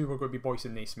top two were going to be Boyce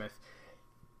and Naismith.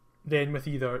 Then with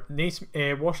either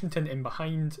Washington in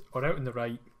behind or out on the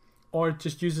right, or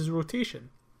just use as a rotation,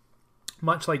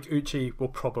 much like Uche will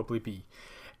probably be.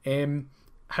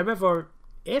 However,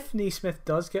 if Naismith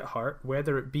does get hurt,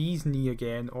 whether it be his knee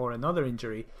again or another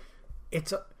injury,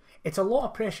 it's a lot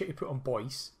of pressure to put on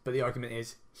Boyce, but the argument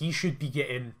is he should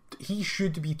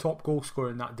be top goal scorer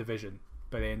in that division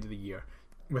by the end of the year,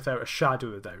 without a shadow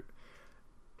of a doubt.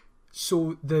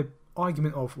 So the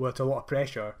argument of, well, it's a lot of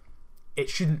pressure, it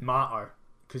shouldn't matter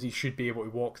because he should be able to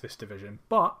walk this division.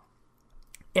 But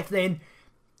if then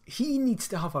he needs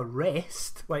to have a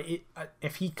rest,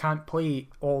 if he can't play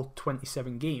all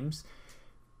 27 games,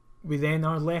 we then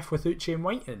are left with Uche and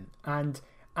Whiting. And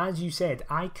as you said,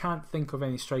 I can't think of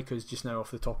any strikers just now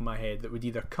off the top of my head that would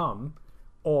either come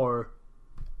or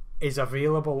is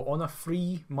available on a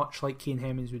free, much like Kane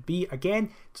Hemmings would be.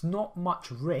 Again, it's not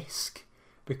much risk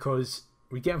because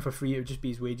we get him for free, it would just be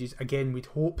his wages. Again, we'd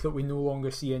hope that we no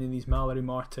longer see any of these Mallory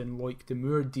Martin, Loic de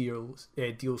Moor deals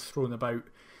thrown about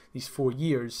these 4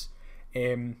 years.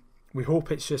 We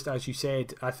hope it's just, as you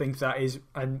said, I think that is,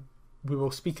 and we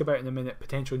will speak about in a minute,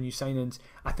 potential new signings.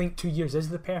 I think 2 years is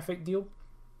the perfect deal.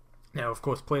 Now, of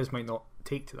course, players might not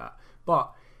take to that,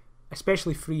 but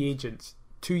especially free agents,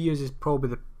 2 years is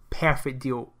probably the perfect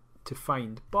deal to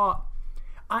find. But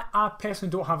I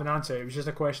personally don't have an answer. It was just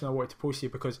a question I wanted to pose to you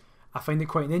because I find it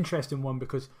quite an interesting one,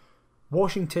 because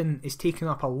Washington is taking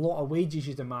up a lot of wages,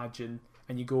 you'd imagine,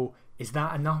 and you go, is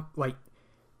that enough? Like,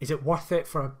 is it worth it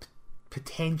for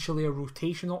potentially a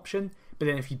rotation option? But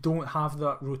then if you don't have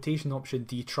that rotation option,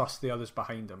 do you trust the others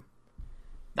behind them?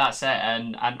 That's it,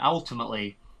 and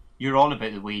ultimately, you're on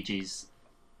about the wages.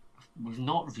 We've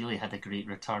not really had a great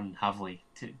return, have we?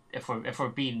 If we're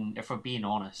being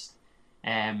honest,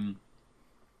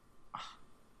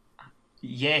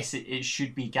 yes, it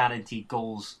should be guaranteed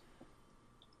goals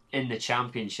in the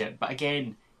Championship, but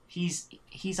again, he's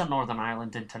a Northern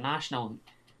Ireland international.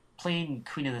 Playing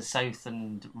Queen of the South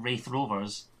and Wraith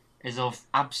Rovers is of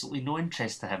absolutely no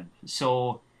interest to him.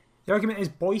 So the argument is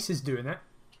Boyce is doing it.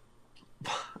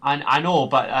 I know,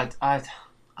 but I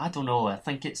don't know. I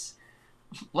think it's...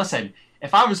 Listen,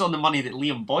 if I was on the money that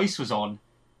Liam Boyce was on,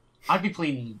 I'd be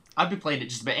playing at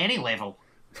just about any level.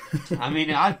 I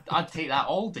mean, I'd take that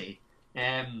all day.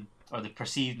 Or the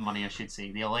perceived money, I should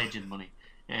say, the alleged money.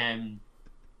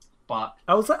 But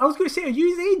I was going to say, are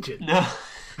you his agent? No.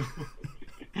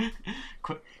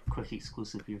 quick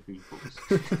exclusive here for you folks.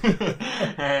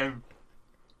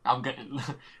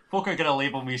 Folk are gonna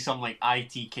label me some like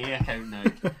ITK account now.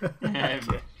 Okay.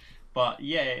 But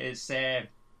yeah,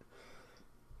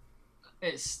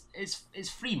 it's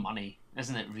free money,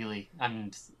 isn't it? Really,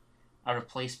 and a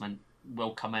replacement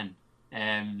will come in.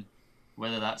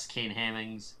 Whether that's Kane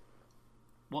Hemmings.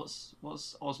 What's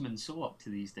Osman So up to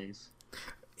these days?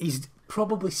 He's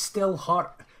probably still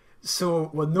hurt. So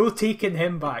we're no taking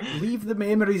him back. Leave the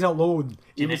memories alone.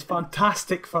 He was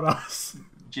fantastic for us.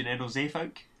 Gennaro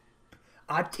Zayfuk?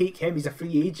 I'd take him. He's a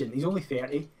free agent. He's only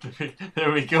 30.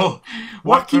 There we go.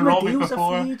 Joaquin Rodale's a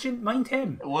free agent. Mind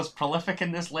him. Was prolific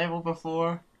in this level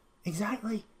before.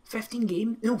 Exactly. 15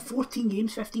 games, no, 14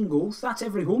 games, 15 goals. That's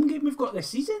every home game we've got this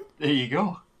season. There you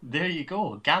go. There you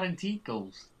go. Guaranteed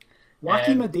goals.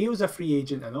 Wacky Madeo's a free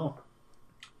agent and all.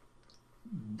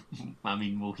 I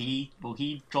mean, will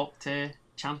he drop to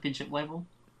championship level?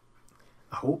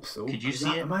 I hope so. Could you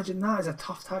see it? Imagine that as a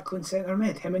tough tackling centre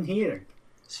mid, him and Herring.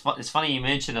 It's funny you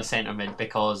mention a centre mid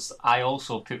because I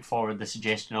also put forward the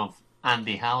suggestion of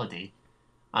Andy Halliday,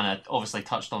 and I obviously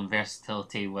touched on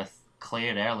versatility with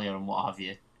Clare earlier and what have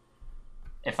you.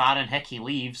 If Aaron Hickey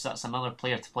leaves, that's another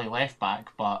player to play left back,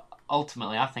 but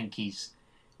ultimately I think he's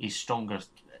stronger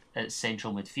at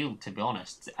central midfield, to be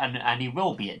honest, and he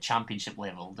will be at championship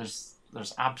level. There's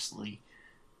absolutely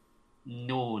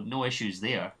no issues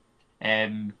there.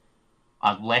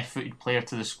 A left-footed player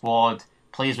to the squad,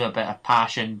 plays with a bit of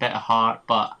passion, bit of heart,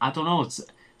 but I don't know.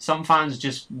 Some fans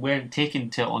just weren't taken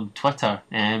to it on Twitter.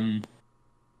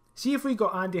 See if we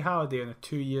got Andy Halliday on a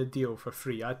 2-year deal for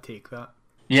free, I'd take that.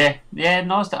 Yeah,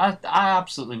 no, I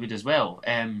absolutely would as well.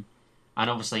 And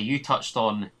obviously you touched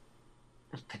on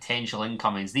potential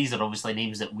incomings. These are obviously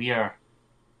names that we're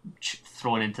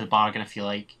throwing into the bargain, if you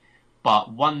like.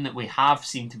 But one that we have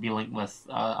seemed to be linked with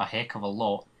a heck of a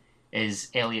lot is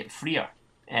Elliot Frear,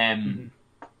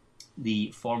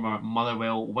 the former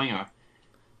Motherwell winger.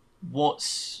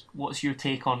 What's your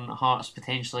take on Hearts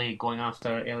potentially going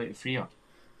after Elliot Frear?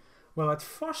 Well, I'd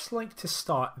first like to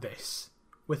start this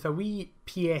with a wee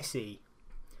PSA.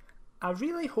 I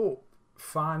really hope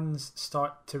fans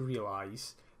start to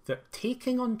realise that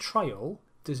taking on trial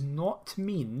does not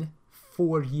mean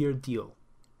 4-year deal.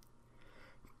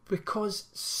 Because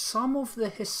some of the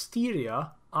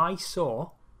hysteria I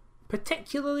saw,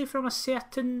 particularly from a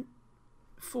certain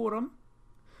forum,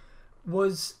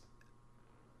 was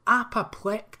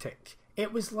apoplectic.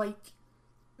 It was like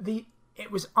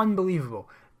it was unbelievable.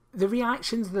 The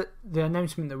reactions that the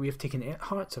announcement that we have taken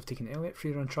Hearts have taken Elliot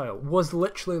Frear on trial was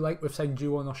literally like we've signed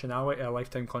Juwon Oshinawa to a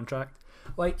lifetime contract.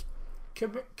 Like,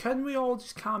 can we all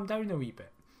just calm down a wee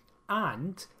bit?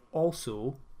 And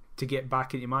also, to get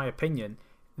back into my opinion,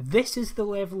 this is the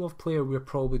level of player we're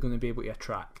probably going to be able to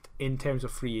attract in terms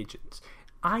of free agents.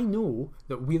 I know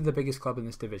that we're the biggest club in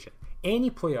this division. Any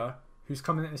player who's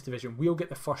coming in this division, we'll get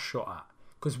the first shot at.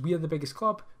 Because we're the biggest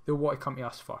club, they'll want to come to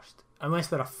us first. Unless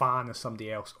they're a fan of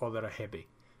somebody else or they're a hibbie.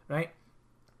 Right?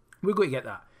 We're going to get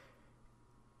that.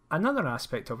 Another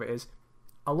aspect of it is,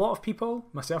 a lot of people,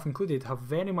 myself included, have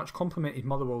very much complimented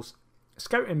Motherwell's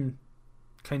scouting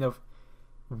kind of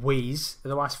ways in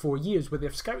the last 4 years, where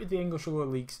they've scouted the English lower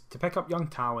leagues to pick up young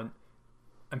talent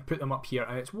and put them up here,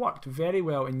 and it's worked very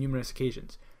well in numerous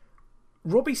occasions.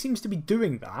 Robbie seems to be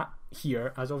doing that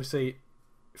here, as obviously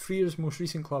Frear's most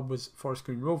recent club was Forest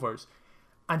Green Rovers,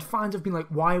 and fans have been like,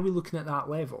 why are we looking at that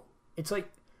level? It's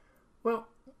like, well,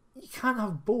 you can't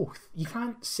have both. You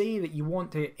can't say that you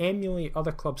want to emulate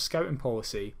other clubs' scouting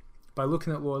policy by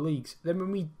looking at lower leagues. Then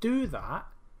when we do that,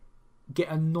 get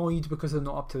annoyed because they're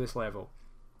not up to this level.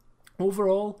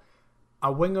 Overall,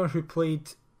 a winger who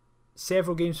played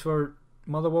several games for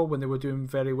Motherwell when they were doing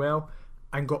very well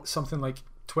and got something like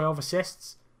 12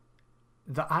 assists,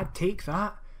 that I'd take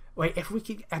that. Like, if we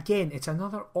could, again, it's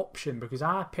another option, because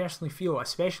I personally feel,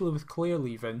 especially with Clare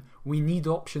leaving, we need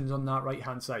options on that right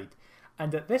hand side.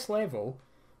 And at this level,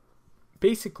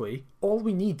 basically, all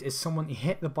we need is someone to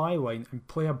hit the byline and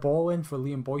play a ball in for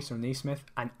Liam Boyce or Naismith,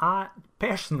 and I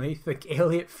personally think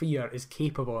Elliot Frear is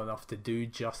capable enough to do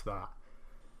just that.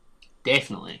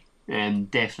 Definitely.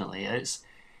 Definitely.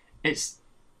 It's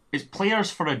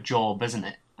players for a job, isn't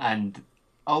it? And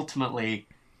ultimately,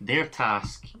 their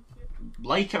task,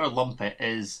 like it or lump it,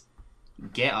 is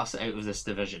get us out of this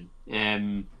division.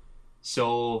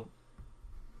 So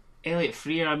Elliot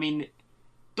Frear, I mean,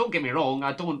 don't get me wrong,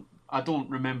 I don't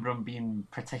remember him being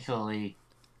particular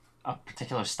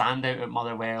standout at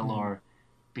Motherwell or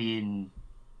being,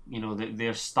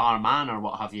 their star man or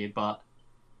what have you, but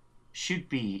should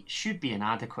be an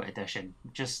adequate addition.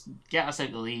 Just get us out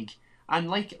of the league, and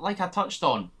like I touched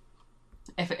on,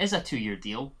 if it is a 2-year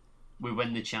deal, we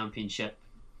win the championship,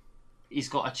 he's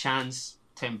got a chance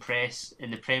to impress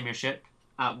in the Premiership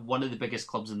at one of the biggest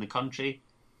clubs in the country.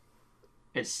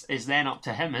 It's then up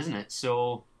to him, isn't it?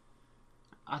 So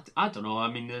I don't know.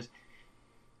 I mean,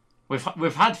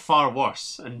 we've had far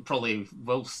worse, and probably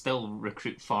will still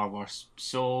recruit far worse.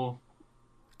 So,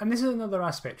 and this is another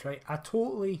aspect, right? I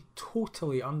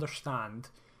totally understand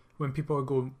when people are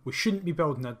going, we shouldn't be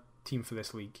building a team for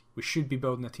this league. We should be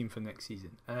building a team for next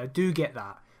season, and I do get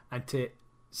that. And to a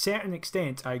certain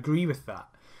extent, I agree with that.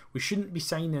 We shouldn't be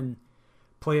signing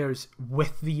players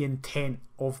with the intent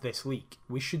of this league.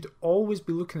 We should always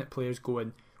be looking at players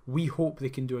going, we hope they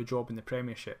can do a job in the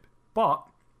Premiership. But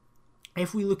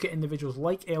if we look at individuals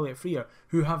like Elliot Freer,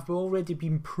 who have already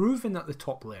been proven at the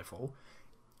top level,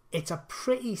 it's a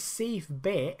pretty safe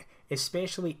bet,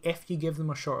 especially if you give them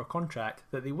a shorter contract,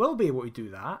 that they will be able to do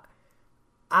that.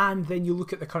 And then you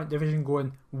look at the current division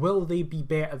going, will they be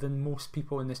better than most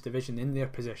people in this division in their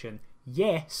position?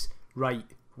 Yes, right,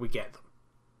 we get them.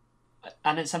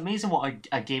 And it's amazing what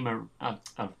a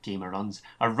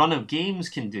run of games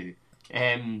can do.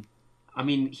 I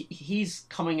mean, he's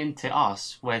coming into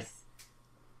us with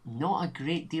not a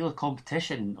great deal of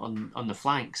competition on the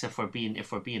flanks, if we're being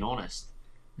honest.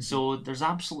 Mm-hmm. So there's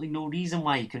absolutely no reason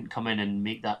why he couldn't come in and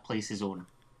make that place his own.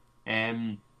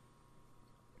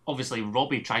 Obviously,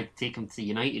 Robbie tried to take him to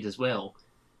United as well.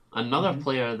 Another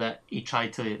player that he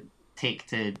tried to take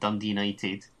to Dundee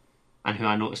United, and who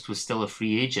I noticed was still a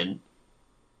free agent.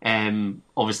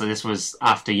 Obviously, this was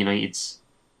after United's,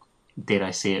 dare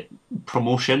I say it,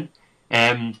 promotion.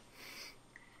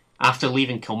 After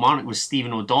leaving Kilmarnock was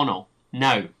Stephen O'Donnell.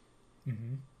 Now,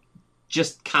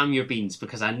 just calm your beans,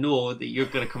 because I know that you're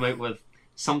going to come out with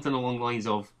something along the lines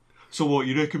of, so what,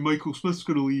 you reckon Michael Smith's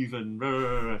going to leave? And rah,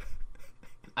 rah, rah.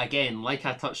 Again, like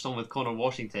I touched on with Connor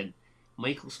Washington,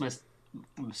 Michael Smith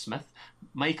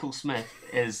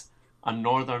is a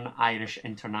Northern Irish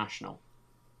international.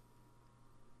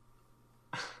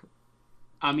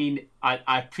 I mean, I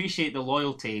appreciate the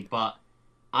loyalty, but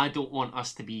I don't want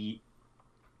us to be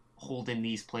holding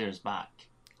these players back.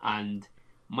 And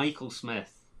Michael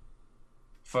Smith,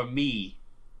 for me,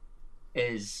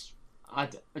 is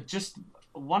just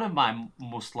one of my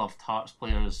most loved Hearts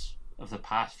players of the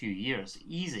past few years.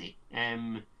 Easy.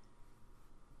 And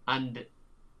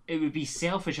it would be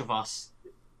selfish of us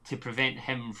to prevent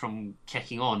him from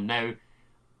kicking on. Now,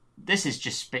 this is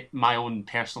just my own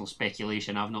personal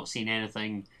speculation. I've not seen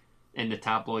anything in the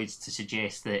tabloids to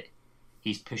suggest that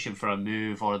he's pushing for a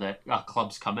move or that a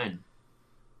club's come in.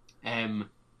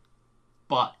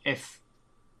 But if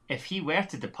he were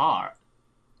to depart,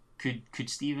 could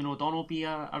Stephen O'Donnell be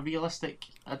a realistic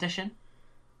addition?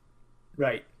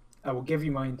 Right. I will give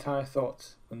you my entire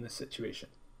thoughts on this situation.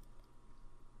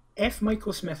 If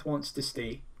Michael Smith wants to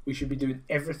stay, we should be doing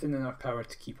everything in our power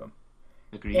to keep him.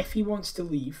 Agreed. If he wants to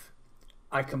leave,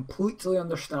 I completely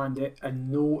understand it, and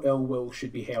no ill will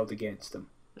should be held against him.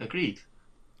 Agreed.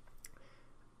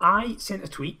 I sent a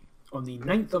tweet on the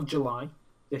 9th of July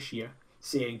this year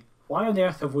saying, why on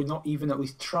earth have we not even at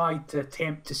least tried to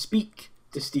attempt to speak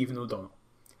to Stephen O'Donnell?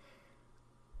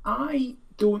 I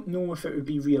don't know if it would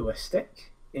be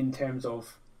realistic in terms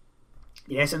of,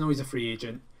 yes, I know he's a free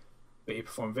agent, but he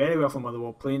performed very well for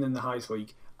Motherwell, playing in the highest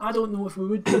league. I don't know if we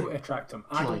would be able to attract him.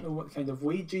 I don't know what kind of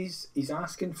wages he's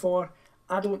asking for.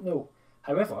 I don't know.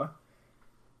 However,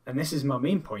 and this is my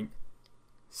main point,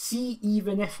 see,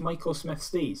 even if Michael Smith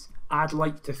stays, I'd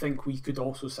like to think we could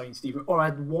also sign Stephen, or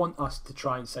I'd want us to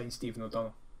try and sign Stephen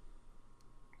O'Donnell.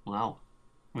 Wow.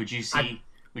 Would you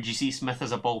see Smith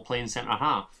as a ball playing centre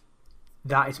half?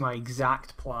 That is my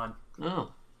exact plan.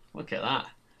 Oh, look at that.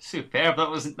 Superb. That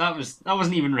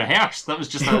wasn't even rehearsed. That was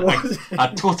just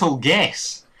a total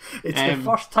guess. It's the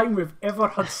first time we've ever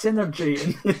had synergy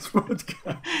in this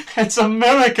podcast. It's a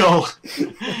miracle.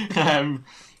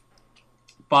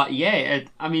 But yeah,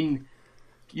 I mean,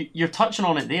 you're touching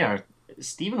on it there.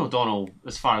 Stephen O'Donnell,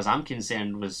 as far as I'm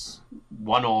concerned, was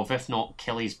one of, if not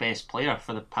Kelly's best player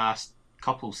for the past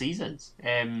couple seasons.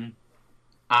 And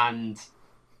I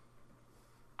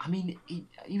mean,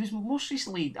 he was most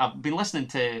recently, I've been listening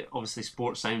to, obviously,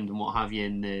 Sports Sound and what have you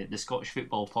in the Scottish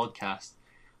Football podcast,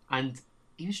 and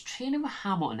he was training with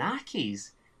Hamilton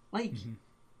Accies. Like,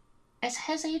 is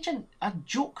his agent a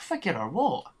joke figure or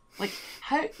what? Like,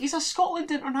 how he's a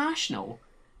Scotland international,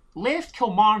 left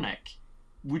Kilmarnock,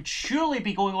 would surely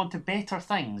be going on to better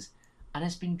things, and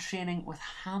has been training with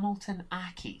Hamilton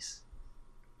Accies.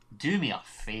 Do me a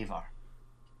favour.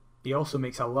 He also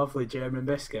makes a lovely German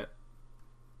biscuit.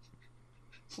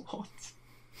 What?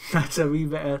 That's a wee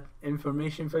bit of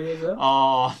information for you there.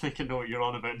 Oh, I think I know what you're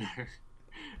on about now.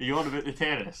 Are you on about the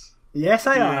terrace? Yes,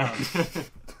 I am.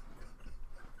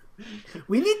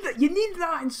 You need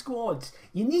that in squads.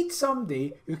 You need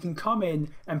somebody who can come in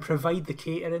and provide the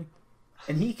catering,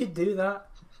 and he could do that.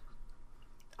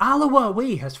 Alloa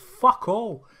away has fuck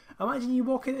all. Imagine you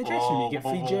walk into the dressing room and you get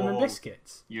free German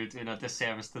biscuits. You're doing a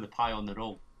disservice to the pie on the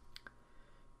roll.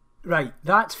 Right,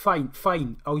 that's fine.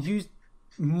 Fine, I'll use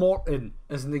Morton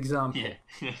as an example.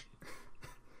 Yeah.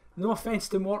 No offence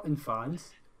to Morton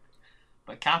fans,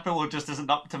 but Capello just isn't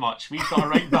up to much. We've got a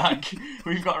right back.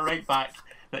 We've got a right back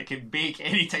that can bake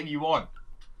anytime you want.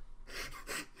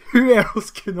 Who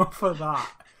else can offer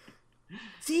that?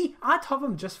 See, I'd have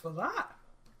him just for that.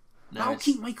 I'll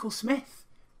keep Michael Smith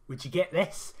Would you get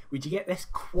this? Would you get this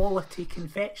quality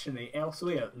confectionery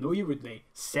elsewhere? No, you wouldn't.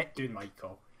 Sit down,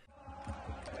 Michael.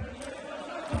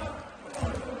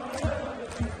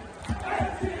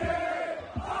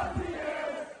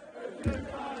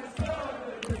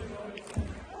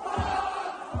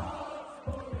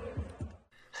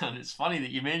 And it's funny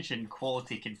that you mentioned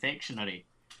quality confectionery,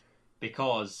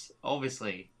 because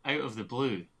obviously, out of the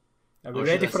blue... Are we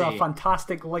ready for a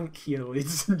fantastic link here,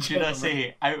 ladies and gentlemen? Should I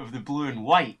say, out of the blue and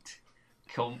white,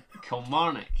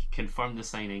 Kilmarnock confirmed the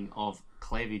signing of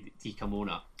Clevi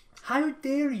Dikamona. How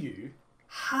dare you?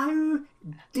 How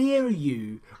dare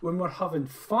you, when we're having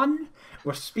fun,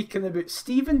 we're speaking about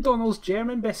Stephen Donnell's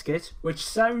German biscuit, which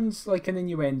sounds like an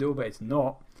innuendo, but it's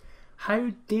not. How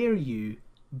dare you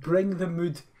bring the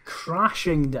mood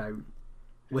crashing down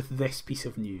with this piece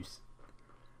of news?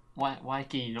 Why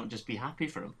can you not just be happy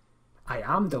for him? I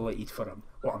am delighted for him.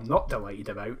 What I'm not delighted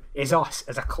about is us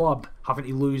as a club having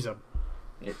to lose him.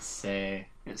 It's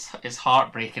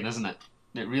heartbreaking, isn't it?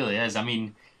 It really is. I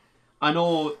mean, I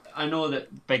know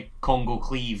that Big Congo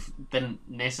Cleve didn't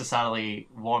necessarily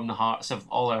warm the hearts of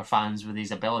all our fans with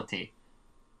his ability,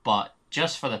 but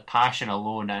just for the passion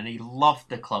alone, and he loved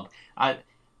the club.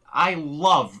 I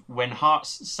love when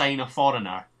Hearts sign a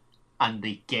foreigner and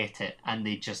they get it, and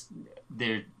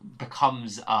there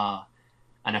becomes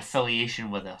an affiliation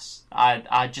with us.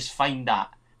 I just find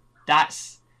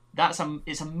it's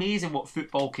amazing what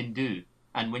football can do.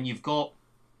 And when you've got,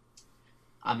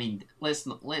 I mean, let's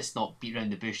not beat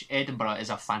around the bush. Edinburgh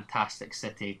is a fantastic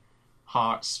city.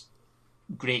 Hearts,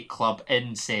 great club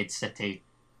in said city.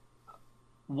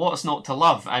 What's not to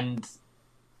love? And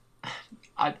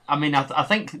I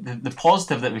think the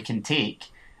positive that we can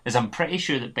take is I'm pretty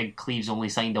sure that Big Cleve's only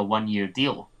signed a 1-year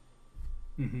deal.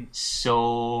 Mm-hmm.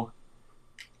 So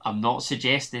I'm not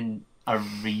suggesting a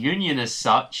reunion as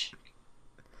such,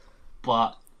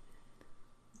 but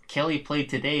Kelly played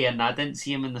today and I didn't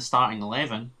see him in the starting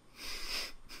 11.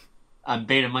 And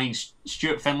bear in mind,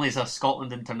 Stuart Finlay's a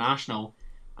Scotland international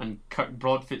and Kirk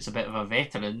Broadfoot's a bit of a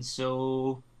veteran,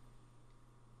 so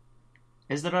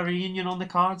is there a reunion on the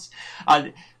cards?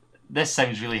 This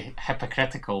sounds really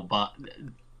hypocritical, but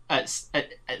at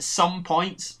some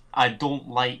points I don't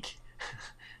like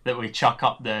that we chuck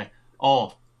up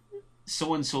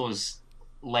so-and-so's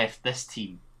left this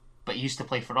team, but he used to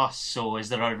play for us, so is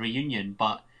there a reunion?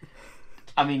 But,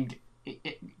 I mean,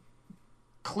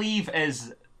 Cleve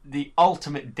is the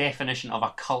ultimate definition of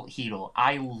a cult hero.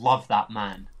 I love that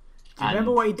man. Do you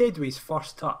remember what he did with his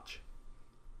first touch?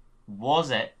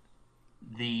 Was it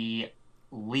the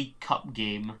League Cup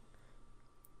game,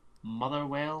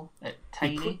 Motherwell at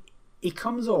Tiny? He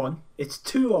comes on, it's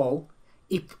 2-2.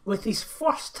 With his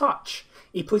first touch,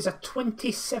 he plays a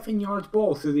 27-yard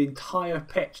ball through the entire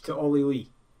pitch to Ollie Lee.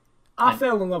 I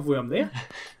fell in love with him there.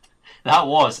 That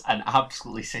was an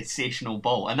absolutely sensational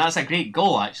ball, and that's a great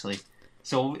goal actually.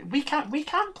 So we can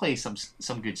play some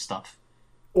good stuff.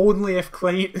 Only if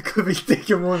Clevy's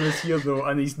taking him on this year though,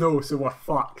 and he's no, so we're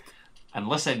fucked. And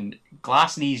listen,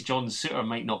 Glass-knees John Souttar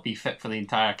might not be fit for the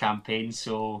entire campaign,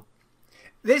 so...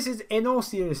 This is, in all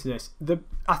seriousness,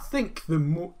 I think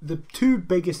the two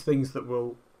biggest things that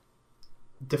will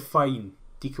define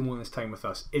Dikamona's time with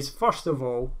us is, first of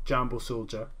all, Jambo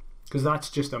Soldier, because that's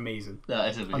just amazing. That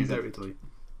is amazing. Undoubtedly.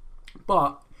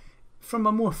 But, from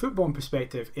a more football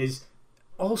perspective, is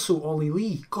also Ollie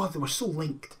Lee. God, they were so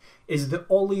linked. Is the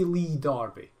Ollie Lee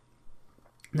derby.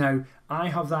 Now, I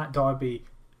have that derby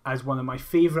as one of my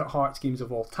favourite Hearts games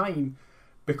of all time,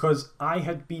 because I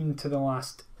had been to the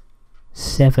last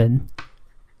 7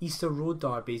 Easter Road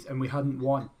derbies and we hadn't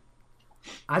won.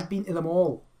 I'd been to them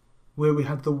all where we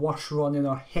had the worst run in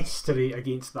our history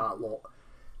against that lot,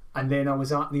 and then I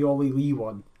was at the Ollie Lee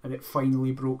one and it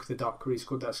finally broke the duck where he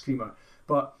scored that screamer.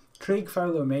 But Craig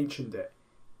Fowler mentioned it.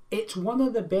 It's one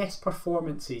of the best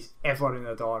performances ever in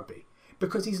a derby,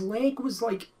 because his leg was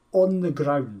like on the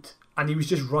ground and he was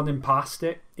just running past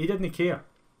it. He didn't care.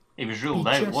 He was ruled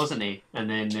out, wasn't he? And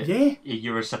then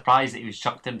you were surprised that he was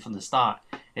chucked in from the start.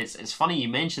 It's funny you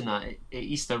mention that at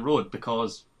Easter Road,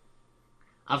 because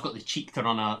I've got the cheek to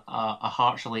run a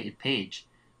Hearts-related page.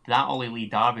 That Ollie Lee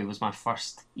derby was my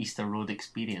first Easter Road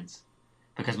experience.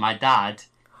 Because my dad...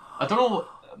 I don't know...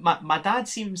 My dad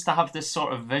seems to have this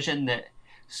sort of vision that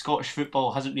Scottish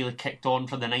football hasn't really kicked on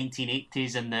from the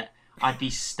 1980s, and that I'd be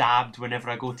stabbed whenever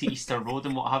I go to Easter Road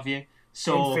and what have you.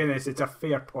 So, in fairness, it's a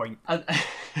fair point.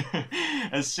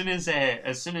 As soon as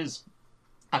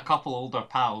a couple older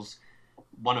pals,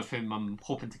 one of whom I'm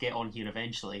hoping to get on here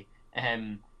eventually,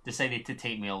 decided to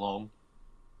take me along,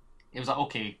 it was like,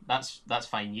 okay, that's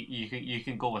fine. You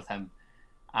can go with him.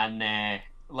 And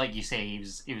like you say,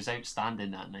 he was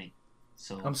outstanding that night.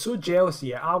 So I'm so jealous of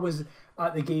you. I was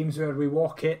at the games where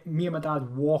me and my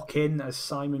dad walk in as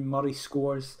Simon Murray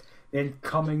scores, then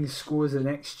Cummings scores the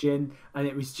next gen, and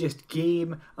it was just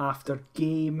game after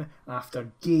game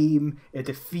after game, a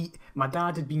defeat. My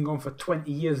dad had been gone for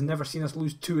 20 years, never seen us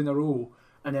lose 2 in a row,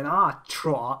 and then I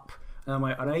trot up, and I'm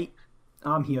like, alright,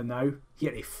 I'm here now,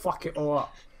 here to fuck it all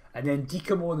up. And then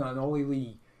Dikamona and Ollie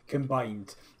Lee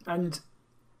combined. And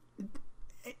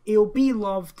he'll be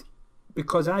loved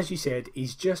because, as you said,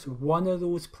 he's just one of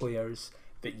those players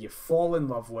that you fall in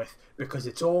love with because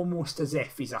it's almost as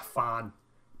if he's a fan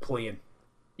playing.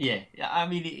 Yeah, I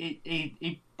mean,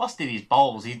 he busted his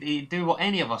balls. He'd do what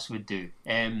any of us would do.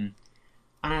 And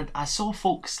I saw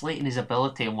folks slating his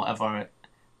ability and whatever.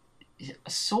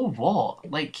 So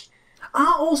what? Like,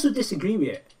 I also disagree with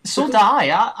it. So do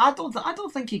I. I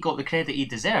don't think he got the credit he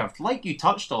deserved. Like you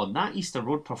touched on, that Easter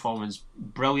Road performance,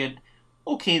 brilliant.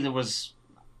 Okay, there was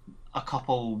a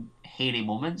couple hairy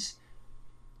moments,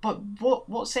 but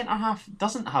what centre half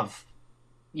doesn't have,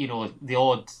 the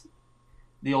odd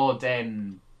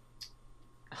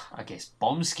I guess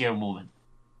bomb scare moment.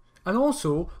 And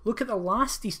also, look at the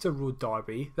last Easter Road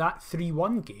derby, that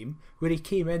 3-1 game, where he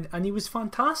came in and he was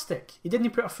fantastic. He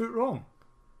didn't put a foot wrong.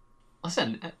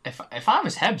 Listen, if I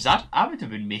was Hibs, I would have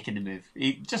been making the move.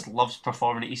 He just loves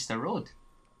performing at Easter Road.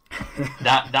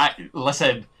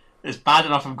 Listen, it's bad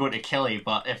enough I'm going to Kelly,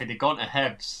 but if he'd have gone to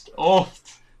Hibs,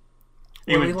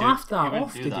 he laughed that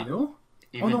off, did he know?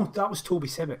 No, that was Toby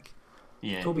Sibbick.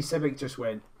 Yeah, Toby Sibbick just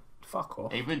went, fuck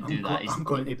off. He wouldn't do that. I'm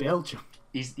going to Belgium.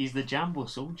 He's the Jambo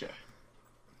soldier.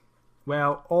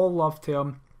 Well, all love to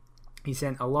him. He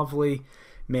sent a lovely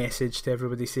message to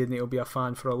everybody saying that he'll be a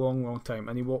fan for a long, long time,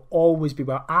 and he will always be.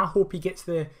 But I hope he gets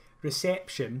the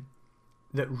reception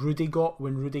that Rudy got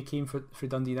when Rudy came for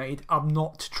Dundee United. I'm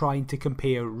not trying to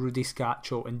compare Rudy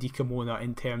Scaccio and Dikamona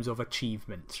in terms of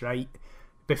achievements, right?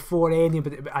 Before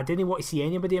anybody, I didn't want to see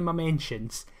anybody in my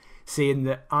mentions saying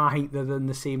that I think they're on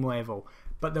the same level,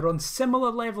 but they're on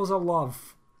similar levels of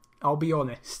love. I'll be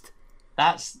honest.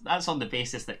 That's on the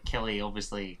basis that Kelly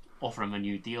obviously offer him a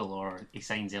new deal or he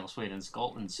signs elsewhere in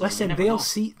Scotland. So listen,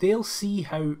 they'll see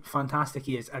how fantastic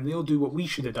he is, and they'll do what we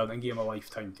should have done and give him a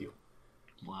lifetime deal.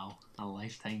 Wow, a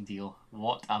lifetime deal.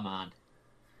 What a man.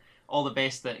 All the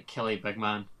best at Kelly, big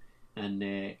man,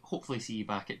 and hopefully see you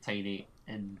back at Tiny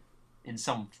in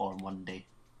some form one day.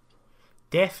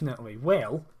 Definitely.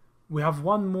 Well, we have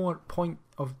one more point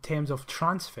of terms of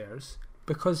transfers,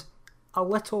 because a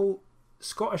little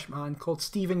Scottish man called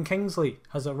Stephen Kingsley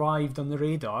has arrived on the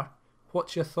radar.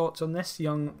 What's your thoughts on this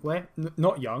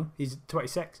not young, he's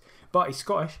 26, but he's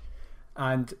Scottish,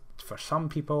 and for some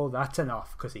people that's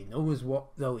enough because he knows what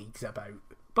the league's about.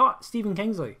 But Stephen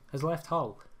Kingsley has left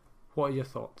Hull. What are your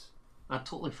thoughts? I'd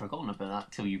totally forgotten about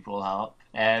that till you brought that up.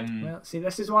 Well, see,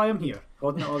 this is why I'm here,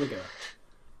 holding it all together.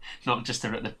 Not just to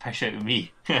rip the piss out of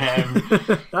me.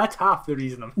 That's half the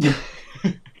reason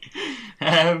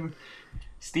I'm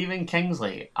Stephen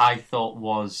Kingsley, I thought,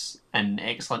 was an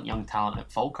excellent young talent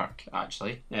at Falkirk,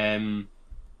 actually. I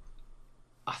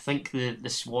think the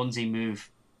Swansea move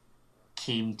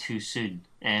came too soon.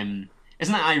 Isn't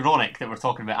it ironic that we're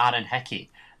talking about Aaron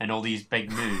Hickey and all these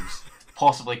big moves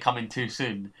possibly coming too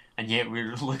soon, and yet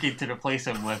we're looking to replace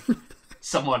him with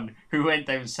someone who went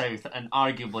down south and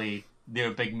arguably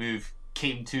their big move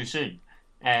came too soon.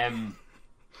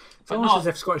 It's almost as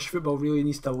if Scottish football really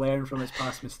needs to learn from its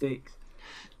past mistakes.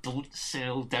 Don't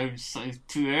settle down south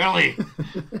too early.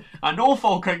 I know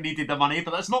Falkirk needed the money,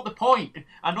 but that's not the point.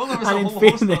 I know there was a whole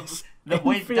host of them that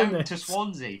went down to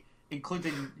Swansea,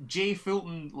 including Jay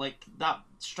Fulton, like that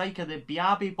striker, the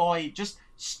Biabi boy. Just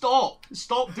stop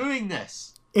doing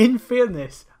this. In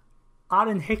fairness,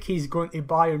 Aaron Hickey's going to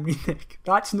Bayern Munich.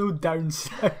 That's no down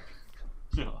south.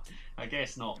 No, I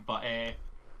guess not. But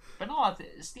no,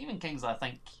 Stephen Kingsley, I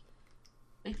think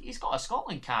he's got a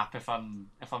Scotland cap, if I'm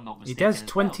not mistaken. He does.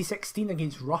 2016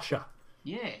 against Russia.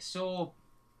 Yeah, so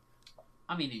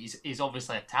I mean, he's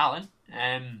obviously a talent.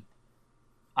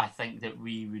 I think that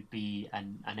we would be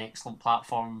an excellent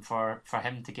platform for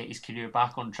him to get his career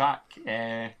back on track.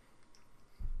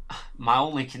 My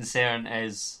only concern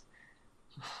is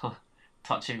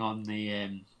touching on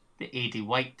the AD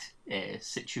White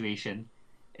situation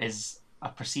is a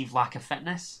perceived lack of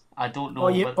fitness. I don't know.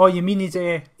 You mean he's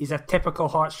a typical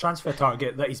Hearts transfer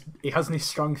target that he hasn't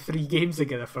strung 3 games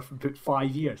together for about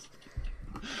 5 years.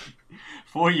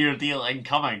 4-year deal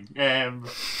incoming.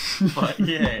 But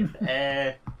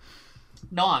yeah,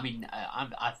 no, I mean,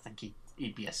 I think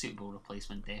he'd be a suitable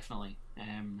replacement, definitely.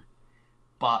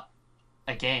 But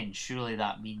again, surely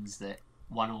that means that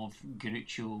one of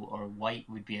Garuccio or White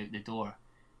would be out the door.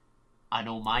 I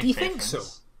know my Do you preference. think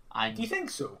so? Do you think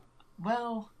so?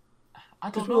 Well, I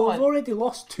don't Because know. we've already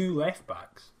lost 2 left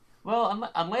backs. Well,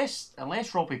 unless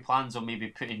Robbie plans on maybe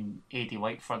putting Eddie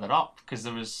White further up, because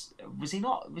was he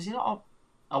not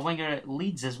a winger at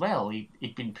Leeds as well?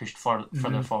 He'd been pushed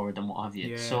further forward and what have you.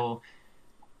 Yeah. So,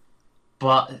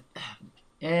 but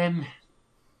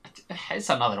it's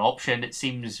another option. It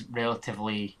seems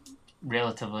relatively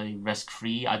risk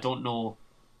free. I don't know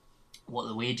what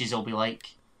the wages will be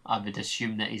like. I would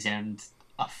assume that he's earned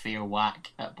a fair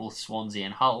whack at both Swansea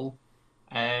and Hull.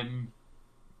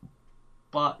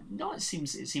 But no, it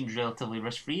seems relatively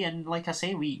risk free, and like I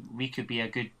say, we could be a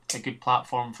good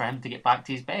platform for him to get back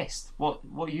to his best. What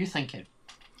are you thinking?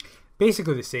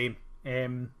 Basically the same.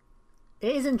 It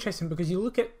is interesting because you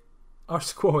look at our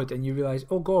squad and you realise,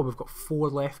 oh god, we've got 4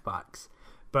 left backs,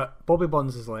 but Bobby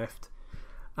Burns is left.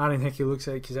 Aaron Hickey looks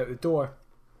like he's out the door,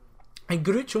 and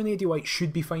Grucho and Eddie White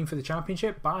should be fine for the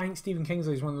Championship. But I think Stephen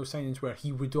Kingsley is one of those signings where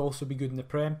he would also be good in the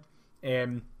Prem.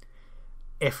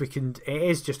 If we can, it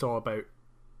is just all about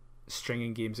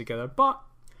stringing games together, but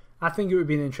I think it would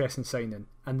be an interesting signing.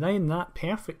 And then that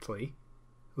perfectly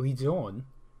leads on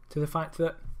to the fact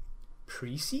that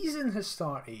pre-season has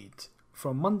started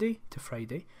from Monday to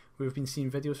Friday. We've been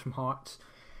seeing videos from Hearts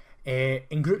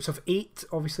in groups of 8,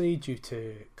 obviously due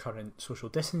to current social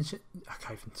distancing. I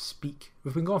can't even speak.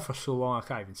 We've been gone for so long I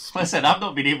can't even speak. Listen, I've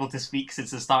not been able to speak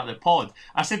since the start of the pod.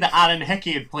 I said that Aaron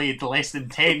Hickey had played less than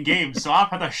 10 games, so I've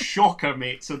had a shocker,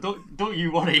 mate, so don't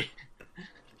you worry.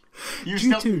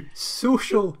 Due to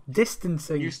social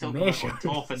distancing you still measures. on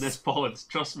top in this pod,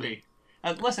 trust me.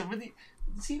 And listen,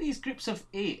 see these groups of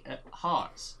 8 at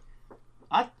Hearts?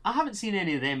 I haven't seen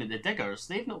any of them at the Diggers.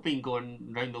 They've not been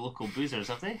going round the local boozers,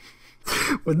 have they?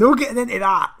 We're not getting into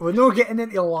that. We're not getting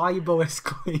into libelous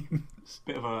claims.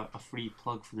 Bit of a free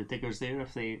plug for the Diggers there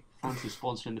if they fancy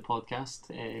sponsoring the podcast.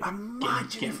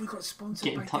 Imagine if we got sponsored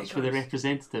Get in by touch Diggers. with the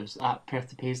representatives at Perth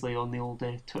to Paisley on the old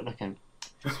Twitter account.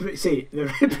 See, the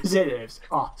representatives,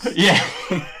 us. Yeah.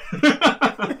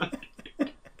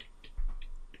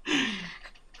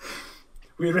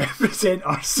 We represent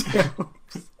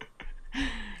ourselves.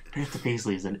 Perth to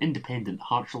Paisley is an independent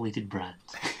Hearts-related brand.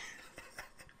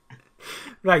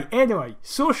 Right, anyway,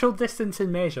 social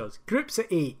distancing measures. Groups of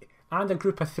 8 and a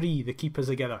group of 3 that keep us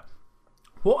together.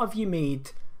 What have you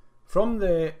made from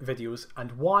the videos,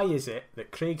 and why is it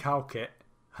that Craig Halkett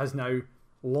has now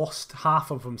lost half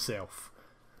of himself?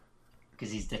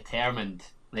 Because he's determined.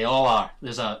 They all are.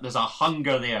 There's a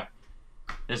hunger there.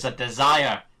 There's a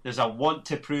desire. There's a want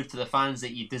to prove to the fans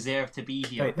that you deserve to be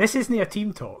here. Right, this isn't a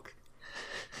team talk.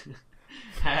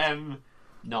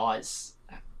 No, it's...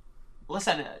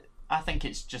 Listen, I think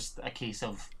it's just a case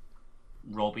of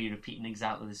Robbie repeating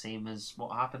exactly the same as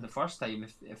what happened the first time.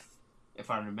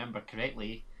 If I remember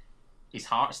correctly, his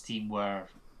Hearts team were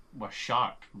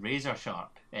sharp, razor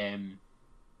sharp. And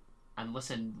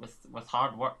listen, with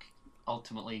hard work,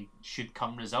 ultimately should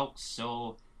come results.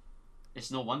 So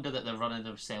it's no wonder that they're running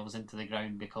themselves into the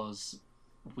ground, because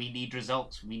we need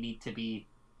results. We need to be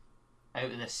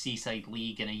out of the Seaside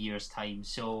League in a year's time.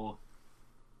 So,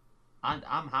 and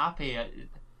I'm happy.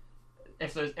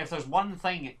 If there's one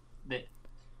thing that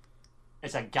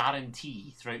is a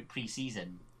guarantee throughout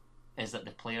pre-season, is that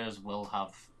the players will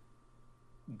have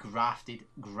grafted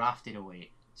away.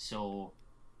 So,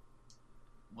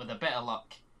 with a bit of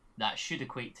luck, that should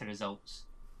equate to results.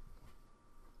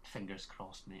 Fingers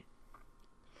crossed, mate.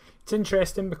 It's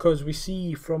interesting because we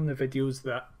see from the videos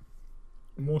that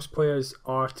most players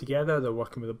are together, they're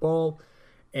working with the ball.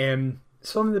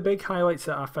 Some of the big highlights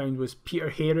that I found was Peter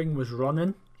Herring was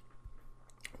running,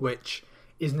 which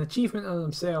is an achievement in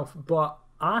himself, but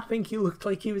I think he looked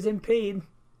like he was in pain.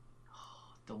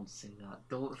 Don't say that.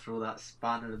 Don't throw that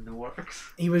spanner in the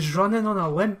works. He was running on a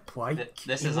limp, like.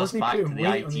 This is us back to the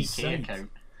ITK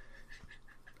account.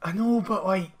 I know, but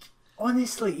like,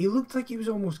 honestly, he looked like he was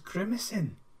almost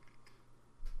grimacing.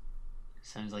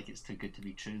 Sounds like it's too good to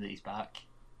be true that he's back.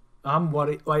 I'm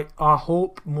worried. Like, I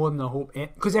hope more than I hope.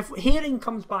 Because if Herring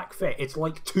comes back fit, it's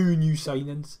like 2 new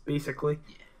signings, basically.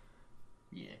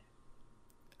 Yeah.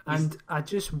 And I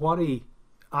just worry,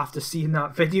 after seeing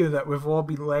that video, that we've all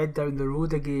been led down the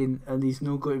road again and he's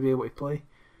not going to be able to play.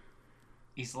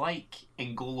 He's like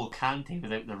N'Golo Kante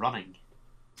without the running.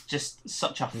 Just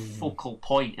such a focal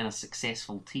point in a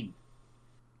successful team.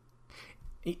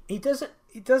 He does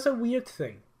a weird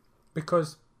thing,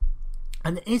 because,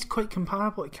 and it is quite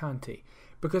comparable to Kante,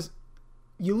 because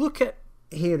you look at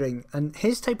Herring and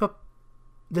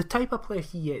the type of player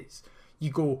he is,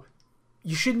 you go,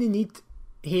 you shouldn't need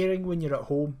Herring when you're at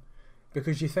home,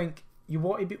 because you think you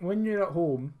want to be, when you're at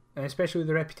home, and especially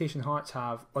the reputation Hearts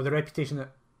have, or the reputation that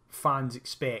fans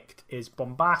expect is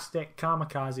bombastic,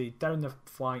 kamikaze, down the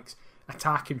flanks,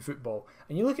 attacking football.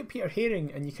 And you look at Peter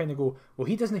Haring and you kind of go, well,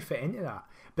 he doesn't fit into that.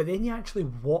 But then you actually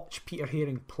watch Peter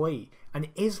Haring play, and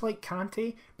it is like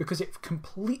Kante because it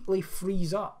completely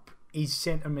frees up his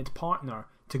centre mid partner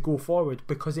to go forward,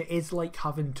 because it is like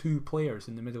having two players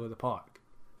in the middle of the park.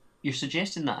 You're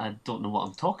suggesting that I don't know what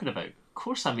I'm talking about. Of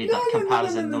course I made that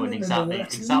comparison knowing exactly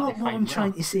That's exactly not what I'm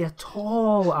trying to say at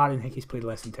all. Aaron Hickey's played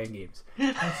less than 10 games.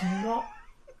 That's not...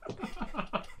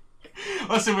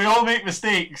 Listen, we all make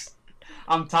mistakes.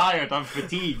 I'm tired, I'm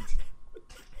fatigued.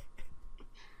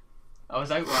 I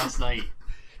was out last night.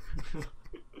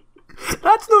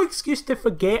 That's no excuse to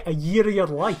forget a year of your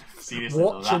life. Seriously,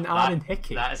 watching Aaron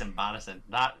Hickey. That is embarrassing.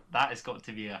 That has got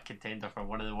to be a contender for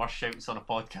one of the worst shouts on a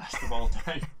podcast of all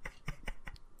time.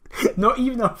 Not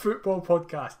even a football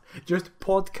podcast, just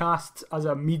podcasts as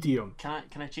a medium. Can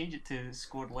I change it to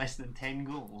scored less than 10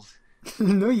 goals?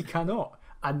 No, you cannot.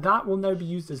 And that will now be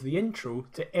used as the intro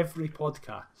to every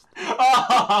podcast.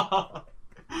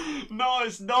 No,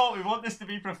 it's not. We want this to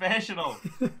be professional.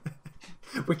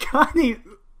 We can't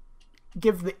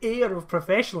give the air of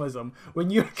professionalism when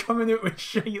you're coming out with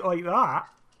shit like that.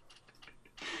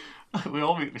 We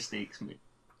all make mistakes, mate.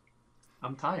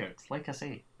 I'm tired, like I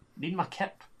say. Need my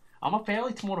kip. I'm up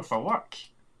early tomorrow for work.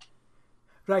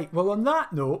 Right, well, on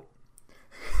that note,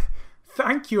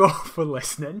 thank you all for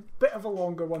listening. Bit of a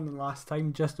longer one than last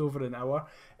time, just over an hour.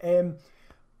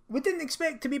 We didn't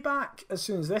expect to be back as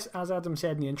soon as this, as Adam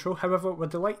said in the intro. However, we're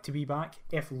delighted to be back.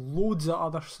 If loads of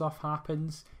other stuff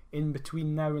happens in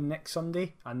between now and next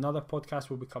Sunday, another podcast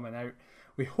will be coming out.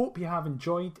 We hope you have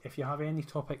enjoyed. If you have any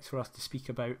topics for us to speak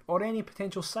about, or any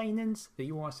potential signings that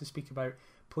you want us to speak about,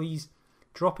 please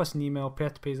drop us an email,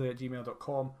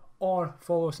 perthtopaisley@gmail.com, or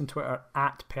follow us on Twitter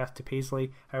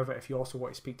 @perthtopaisley. However, if you also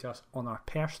want to speak to us on our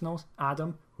personals,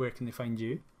 Adam, where can they find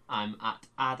you? I'm at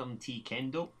Adam T.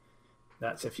 Kendall.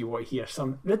 That's if you want to hear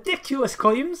some ridiculous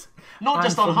claims. Not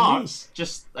just on Hearts,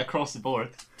 just across the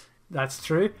board. That's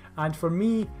true. And for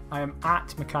me, I am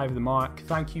at Mackay with the Mark.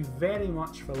 Thank you very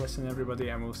much for listening, everybody,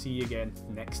 and we'll see you again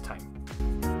next time.